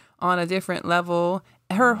her on a different level.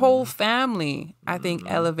 Her whole family, I think,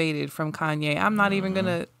 elevated from Kanye. I'm not even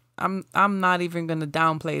gonna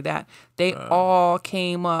downplay that. They all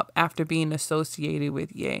came up after being associated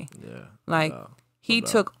with Ye. Yeah. Like, he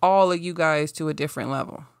took all of you guys to a different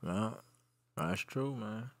level. Yeah. That's true,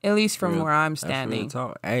 man. At least from real, where I'm standing. That's real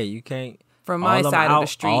talk. Hey, you can't. From my side of the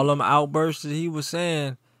street. All them outbursts that he was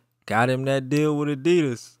saying got him that deal with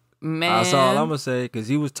Adidas. Man. That's all I'm going to say, because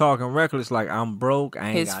he was talking reckless like, I'm broke,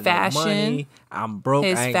 I ain't got no money. I'm broke,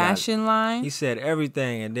 his fashion line. He said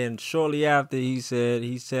everything, and then shortly after he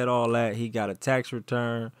said all that, he got a tax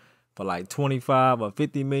return for like $25 or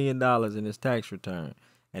 $50 million in his tax return.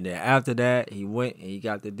 And then after that, he went and he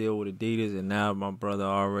got the deal with Adidas, and now my brother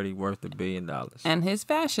already worth $1 billion. And his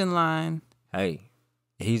fashion line. Hey,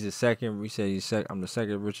 he's the second. We said I'm the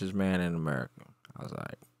second richest man in America. I was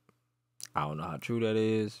like, I don't know how true that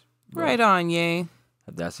is. Right on, Ye.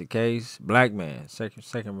 If that's the case, black man,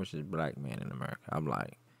 second richest black man in America. I'm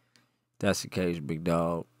like, that's the case, big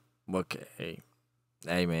dog. Okay,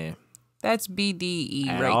 hey man. That's BDE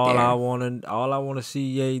and right all there. All I wanna see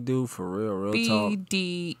Ye do for real talk.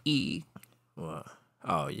 BDE. Well,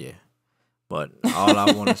 oh yeah. But all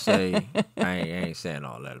I want to say, I ain't saying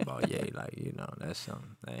all that about Ye. Like, you know, that's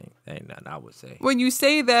something. Ain't nothing I would say. When you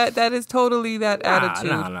say that, that is totally that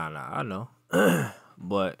attitude. Nah. I know.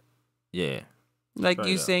 But, yeah. Like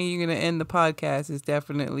you saying you're going to end the podcast is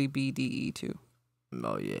definitely BDE too.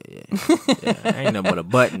 Oh, yeah. Ain't nothing but a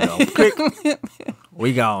button, though. Click.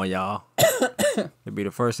 We gone, y'all. It'll be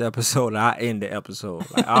the first episode. I end the episode.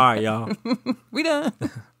 Like, all right, y'all. We done.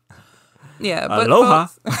 Yeah, but aloha.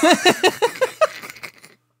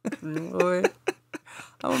 Lord,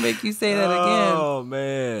 I'm gonna make you say that again. Oh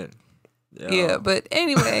man. Yo. Yeah, but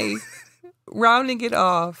anyway, rounding it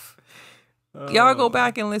off, y'all go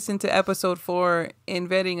back and listen to episode 4 in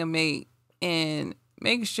Vetting a Mate, and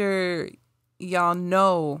make sure y'all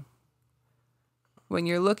know when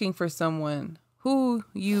you're looking for someone who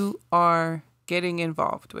you are getting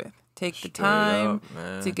involved with. Take the time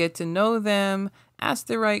to get to know them, ask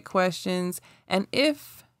the right questions, and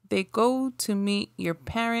if they go to meet your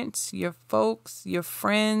parents, your folks, your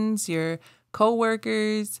friends, your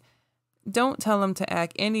coworkers, don't tell them to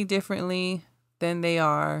act any differently than they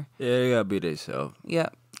are. Yeah, they gotta be themselves.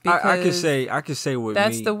 Yep. I could say with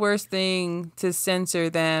that's me. the worst thing, to censor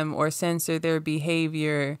them or censor their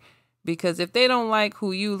behavior, because if they don't like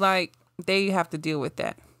who you like, they have to deal with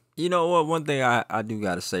that. You know what? One thing I do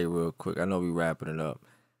got to say real quick. I know we wrapping it up.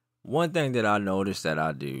 One thing that I noticed that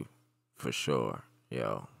I do for sure,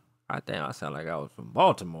 yo, I think I sound like I was from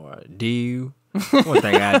Baltimore. Do you? One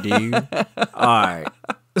thing I do. All right.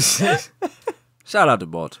 Shout out to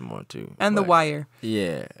Baltimore too. And The Wire.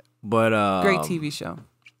 Yeah. But great TV show.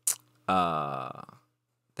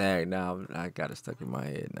 Dang, now I got it stuck in my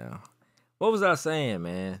head now. What was I saying,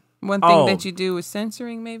 man? One thing that you do is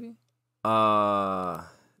censoring, maybe? No.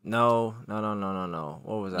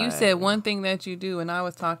 What was I? You said one thing that you do, and I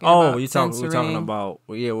was talking about we're censoring. talking about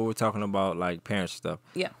we were talking about like parent stuff.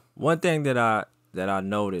 Yeah. One thing that I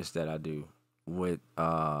noticed that I do with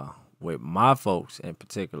my folks in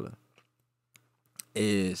particular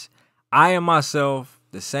is I am myself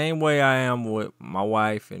the same way I am with my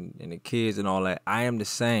wife and the kids and all that. I am the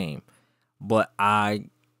same, but I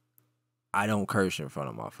don't curse in front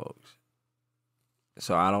of my folks.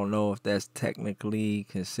 So I don't know if that's technically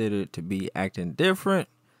considered to be acting different.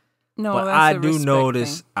 No, but that's I a do respect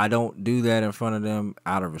notice thing. I don't do that in front of them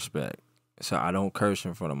out of respect. So I don't curse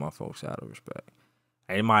in front of my folks out of respect.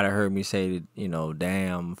 They might have heard me say,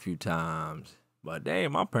 damn a few times. But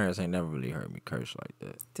damn, my parents ain't never really heard me curse like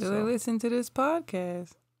that. Till they listen to this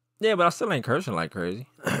podcast. Yeah, but I still ain't cursing like crazy.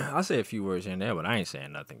 I say a few words in there, but I ain't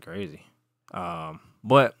saying nothing crazy.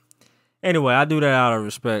 But anyway, I do that out of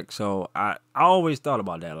respect. So I always thought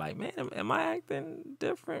about that. Like, man, am I acting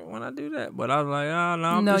different when I do that? But I was like, oh, no,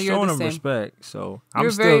 I'm just showing them respect. So you're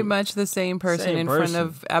very much the same person in front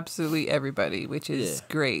of absolutely everybody, which is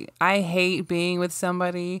great. I hate being with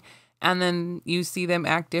somebody and then you see them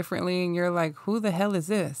act differently and you're like, who the hell is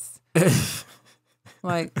this?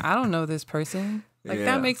 Like, I don't know this person. Like,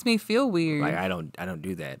 that makes me feel weird. Like, I don't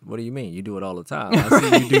do that. What do you mean? You do it all the time. I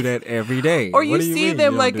see you do that every day. Or you see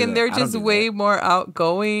them like, and they're just way more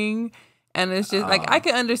outgoing. And it's just like, I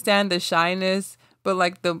can understand the shyness, but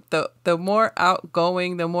like the more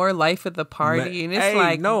outgoing, the more life of the party, and it's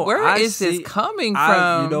where is this coming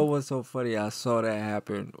from? You know what's so funny? I saw that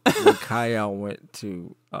happen when Kanye went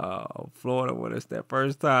to Florida with us that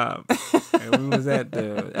first time, and we was at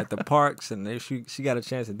the parks, and she got a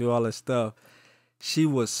chance to do all this stuff. She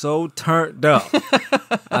was so turned up.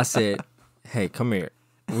 I said, "Hey, come here."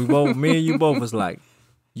 Me and you both was like,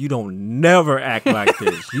 you don't never act like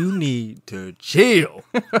this. You need to chill.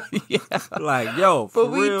 Yeah. Like, yo, for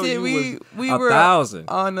but we real, did. We were 1,000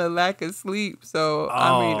 on a lack of sleep. So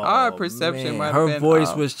I mean, our perception might have been her voice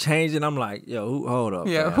off. was changing. I'm like, yo, hold up.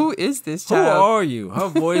 Yeah, man. who is this child? Who are you? Her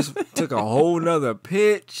voice took a whole nother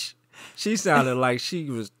pitch. She sounded like she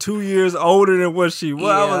was 2 years older than what she was.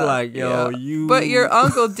 I was like, yo, you. But your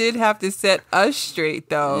uncle did have to set us straight,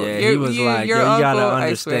 though. Yeah, he was like, your yo, you uncle, gotta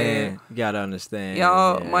understand. You gotta understand.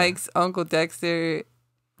 Y'all, yeah. Mike's Uncle Dexter,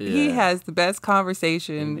 he has the best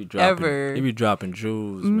conversation ever. He be dropping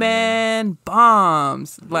jewels. Man,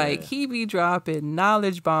 bombs. Like, he be dropping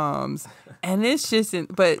knowledge bombs. And it's just,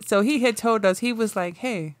 but so he had told us, he was like,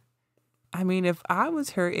 hey, I mean, if I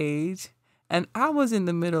was her age, and I was in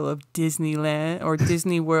the middle of Disneyland or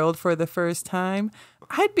Disney World for the first time,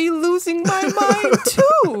 I'd be losing my mind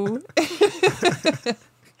too.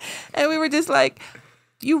 And we were just like,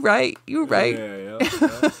 you right. Yeah.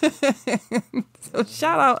 So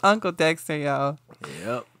shout out Uncle Dexter, y'all.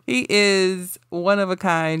 Yep. He is one of a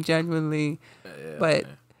kind, genuinely. Yeah, but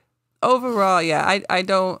man. Overall, I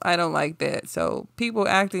don't like that. So people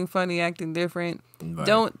acting funny, acting different.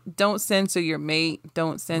 Right. Don't censor your mate.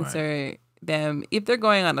 Don't censor them. If they're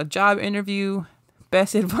going on a job interview,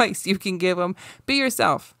 best advice you can give them, be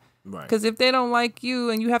yourself. Right. Because if they don't like you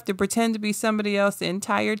and you have to pretend to be somebody else the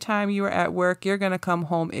entire time you are at work, you're going to come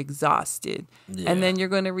home exhausted. Yeah. And then you're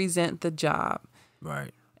going to resent the job. Right.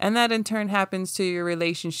 And that in turn happens to your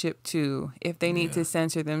relationship too, if they need to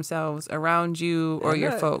censor themselves around you or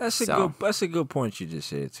your folks. That's a good point you just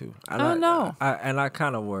said too. I know. I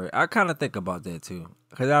kind of worry. I kind of think about that too.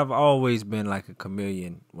 Because I've always been like a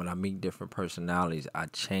chameleon. When I meet different personalities, I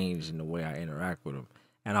change in the way I interact with them.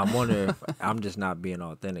 And I wonder if I'm just not being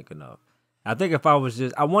authentic enough. I think if I was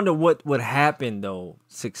just, I wonder what would happen though,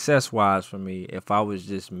 success-wise for me, if I was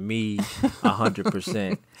just me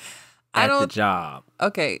 100% at the job.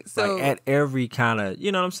 Okay, so. Like at every kind of,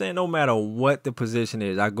 you know what I'm saying? No matter what the position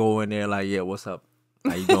is, I go in there like, yeah, what's up?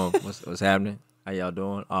 How you doing? What's happening? How y'all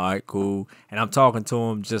doing? All right, cool. And I'm talking to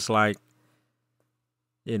them just like,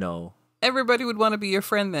 you know, everybody would want to be your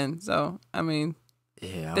friend then. So, I mean,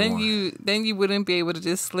 then you wouldn't be able to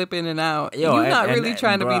just slip in and out. You're not really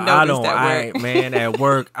trying to be noticed at work. Man, at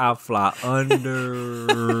work, I fly underneath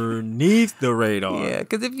the radar. Yeah,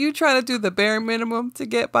 because if you try to do the bare minimum to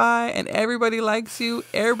get by and everybody likes you,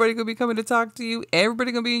 everybody gonna be coming to talk to you,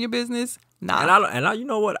 everybody gonna be in your business. Nah. And I you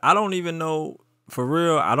know what? I don't even know, for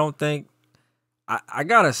real, I don't think, I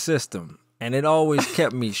got a system. And it always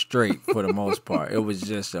kept me straight for the most part. It was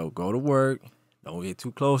just, go to work. Don't get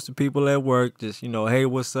too close to people at work. Just, hey,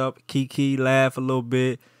 what's up? Kiki, laugh a little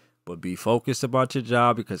bit. But be focused about your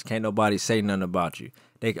job because can't nobody say nothing about you.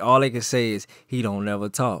 All they can say is, he don't never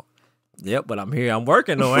talk. Yep, but I'm here. I'm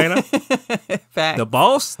working though, ain't I? Fact. The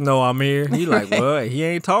boss know I'm here. He like, well, he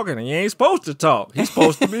ain't talking. He ain't supposed to talk. He's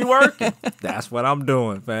supposed to be working. That's what I'm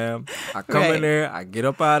doing, fam. I come in there. I get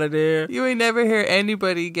up out of there. You ain't never hear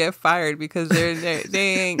anybody get fired because they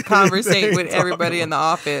ain't conversate with everybody in the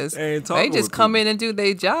office. They just come in and do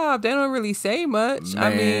their job. They don't really say much. Man,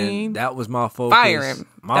 I mean, that was my focus. Fire him.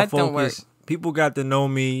 My that focus. Don't work. People got to know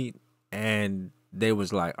me and they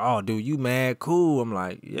was like, oh, dude, you mad cool. I'm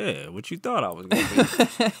like, yeah, what you thought I was going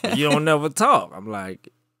to be? You don't never talk. I'm like,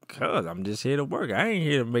 cuz I'm just here to work. I ain't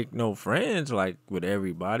here to make no friends like with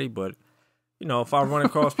everybody. But, if I run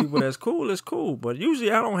across people that's cool, it's cool. But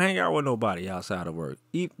usually I don't hang out with nobody outside of work.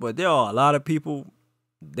 But there are a lot of people,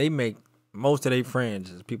 they make most of their friends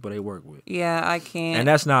is people they work with. Yeah, I can't. And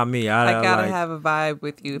that's not me. I gotta have a vibe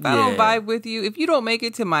with you. If I don't vibe with you, if you don't make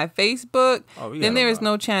it to my Facebook, then there is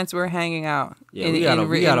no chance we're hanging out in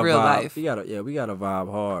real life. We gotta vibe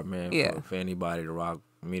hard, man. For anybody to rock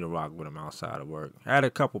with them outside of work. I had a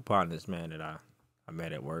couple partners, man, that I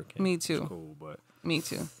met at work. Me too. It's cool, but me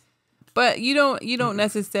too. But you don't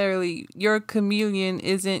necessarily. Your chameleon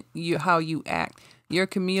isn't how you act. Your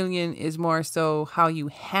chameleon is more so how you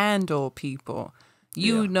handle people.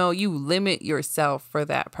 You limit yourself for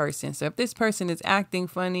that person. So if this person is acting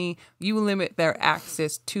funny, you limit their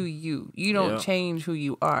access to you. You don't change who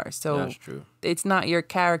you are. So that's true. It's not your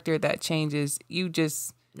character that changes. You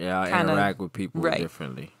just I interact with people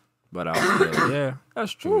differently. But I was still, yeah,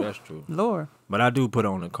 that's true. Ooh, that's true. Lord. But I do put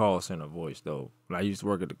on the call center voice though. When I used to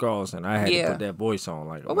work at the call center, I had to put that voice on.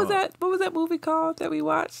 Like, what was that? What was that movie called that we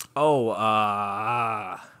watched? Oh,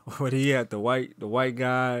 what he had the white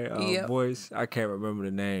guy voice. I can't remember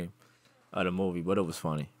the name of the movie, but it was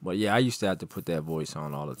funny. But yeah, I used to have to put that voice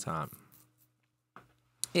on all the time.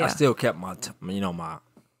 Yeah. I still kept my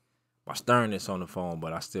sternness on the phone,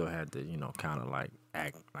 but I still had to, kind of like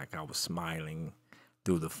act like I was smiling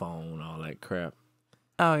through the phone, all that crap.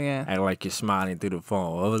 Oh, yeah. Act like you're smiling through the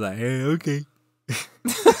phone. I was like, hey, okay.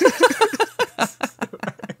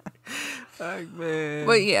 Like, man.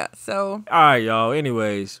 But yeah, so. All right, y'all.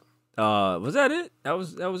 Anyways, was that it? That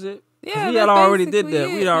was it? Yeah, we had already did that.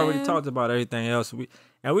 We had already talked about everything else.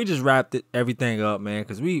 We just wrapped everything up, man,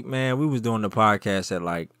 because we was doing the podcast at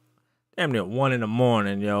like damn near 1 a.m,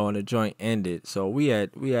 and the joint ended. So we had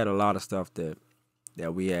a lot of stuff that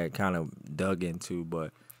we had kind of dug into,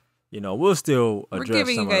 but we'll still address. We're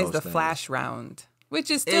giving you guys the things. flash round, which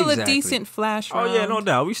is still a decent flash round. Oh yeah, no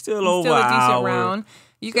doubt. We still over a decent hour. Round.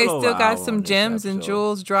 You guys still got some gems and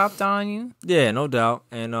jewels dropped on you. Yeah, no doubt.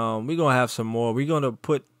 And we're gonna have some more. We're gonna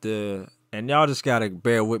put and y'all just gotta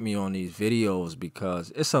bear with me on these videos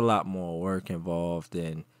because it's a lot more work involved,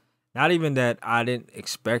 and not even that I didn't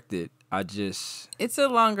expect it. It's a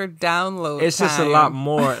longer download. It's just a lot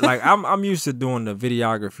more. Like I'm used to doing the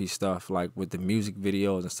videography stuff, like with the music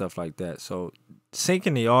videos and stuff like that. So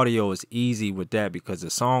syncing the audio is easy with that because the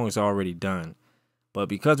song is already done. But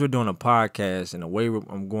because we're doing a podcast and the way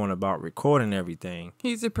I'm going about recording everything.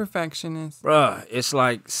 He's a perfectionist. Bruh, it's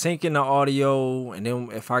like syncing the audio, and then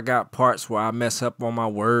if I got parts where I mess up on my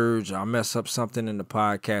words or I mess up something in the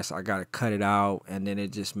podcast, I got to cut it out, and then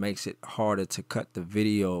it just makes it harder to cut the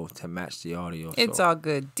video to match the audio. It's all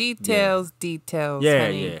good. Details, details,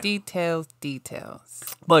 honey. Details.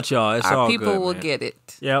 But y'all, it's all good, people will get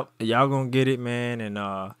it. Yep, y'all gonna get it, man, and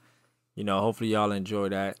hopefully y'all enjoy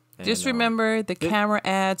that. Just remember, the camera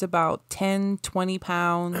adds about 10, 20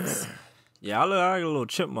 pounds. Yeah, I got a little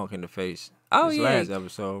chipmunk in the face. Oh, this yeah. last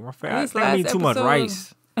episode. I think I eat too much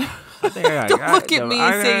rice. Don't look at me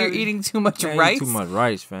and say you're eating too much rice. Too much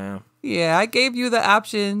rice, fam. Yeah, I gave you the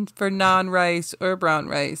option for non-rice or brown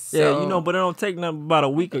rice. So. Yeah, but it don't take nothing about a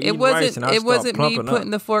week of eating rice, and it wasn't me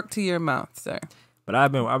putting the fork to your mouth, sir. But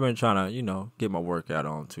I've been trying to, get my workout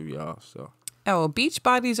on too, y'all. So. Oh, beach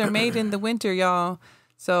bodies are made in the winter, y'all.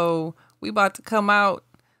 So we about to come out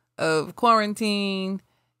of quarantine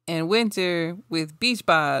and winter with beach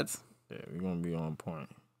bods. Yeah, we're going to be on point.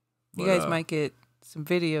 You guys might get some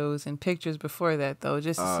videos and pictures before that, though,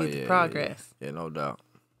 just to see the progress. Yeah, no doubt.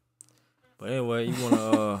 But anyway, you want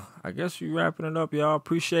to, I guess we wrapping it up, y'all.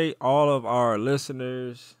 Appreciate all of our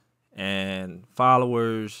listeners and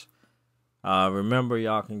followers. Remember,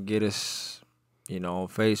 y'all can get us, on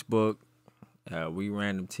Facebook,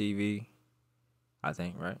 WeRandomTv. I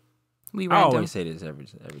think, right? WeRandom. I always say this every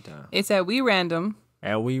time. It's at WeRandom.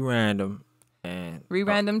 At WeRandom. And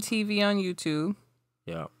WeRandomTv on YouTube.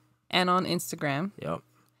 Yep. And on Instagram. Yep.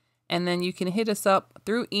 And then you can hit us up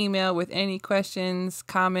through email with any questions,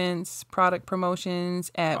 comments, product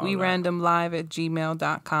promotions at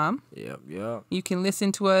WeRandomLive@gmail.com. Yep. You can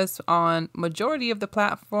listen to us on majority of the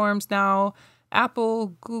platforms now.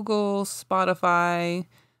 Apple, Google, Spotify,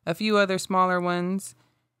 a few other smaller ones.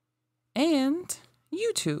 And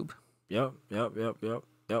YouTube. Yep.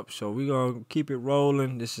 So we're going to keep it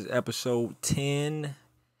rolling. This is episode 10.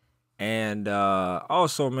 And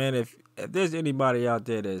also, man, if there's anybody out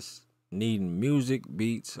there that's needing music,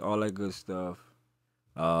 beats, all that good stuff,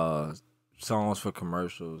 songs for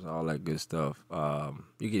commercials, all that good stuff,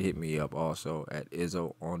 you can hit me up also at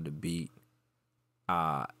IzzoOnTheBeat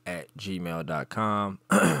at gmail.com.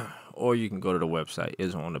 Or you can go to the website,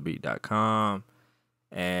 IzzoOnTheBeat.com.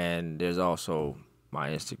 And there's also my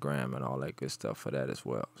Instagram and all that good stuff for that as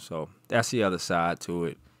well. So that's the other side to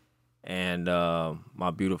it. And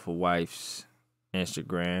my beautiful wife's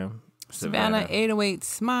Instagram, Savannah 808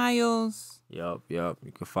 Smiles. Yup. You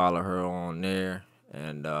can follow her on there.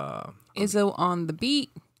 And IzzoOnTheBeat.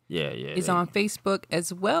 Yeah. Is on Facebook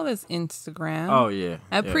as well as Instagram. Oh, yeah.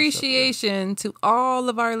 Appreciation to all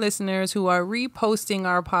of our listeners who are reposting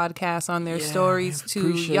our podcast on their stories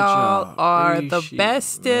too. Y'all are the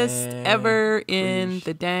bestest ever in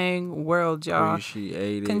the dang world, y'all.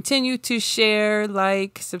 Appreciate it. Continue to share,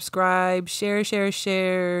 like, subscribe, share.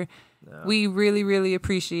 Yeah. We really, really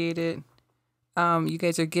appreciate it. You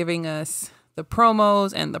guys are giving us the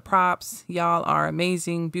promos and the props. Y'all are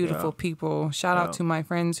amazing, beautiful people. Shout out to my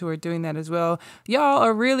friends who are doing that as well. Y'all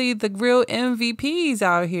are really the real MVPs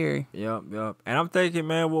out here. Yep. And I'm thinking,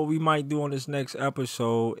 man, what we might do on this next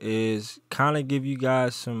episode is kind of give you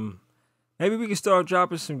guys some Maybe we can start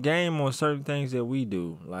dropping some game on certain things that we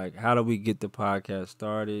do. Like, how do we get the podcast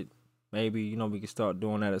started? Maybe, we can start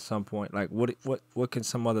doing that at some point. Like, what can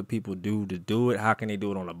some other people do to do it? How can they do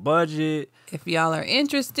it on a budget? If y'all are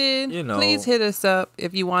interested, please hit us up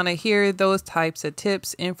if you want to hear those types of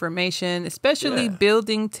tips, information, especially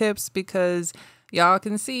building tips, because y'all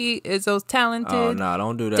can see Izzo's talented. Oh, no,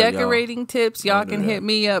 don't do that, decorating tips, y'all can hit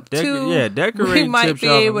me up, too. Yeah, decorating we might tips, be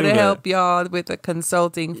able to help y'all with a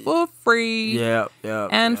consulting for free. Yep.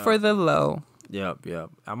 And for the low. Yep.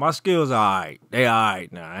 My skills are all right. They all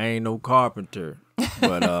right now. I ain't no carpenter,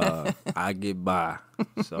 but I get by.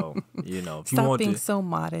 So, if you Stop being so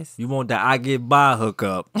modest. You want that I get by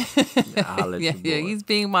hookup, I'll let you Yeah, he's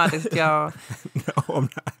being modest, y'all. No, I'm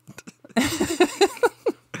not.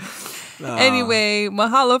 Anyway,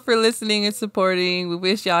 mahalo for listening and supporting. We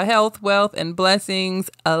wish y'all health, wealth, and blessings.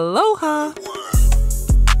 Aloha.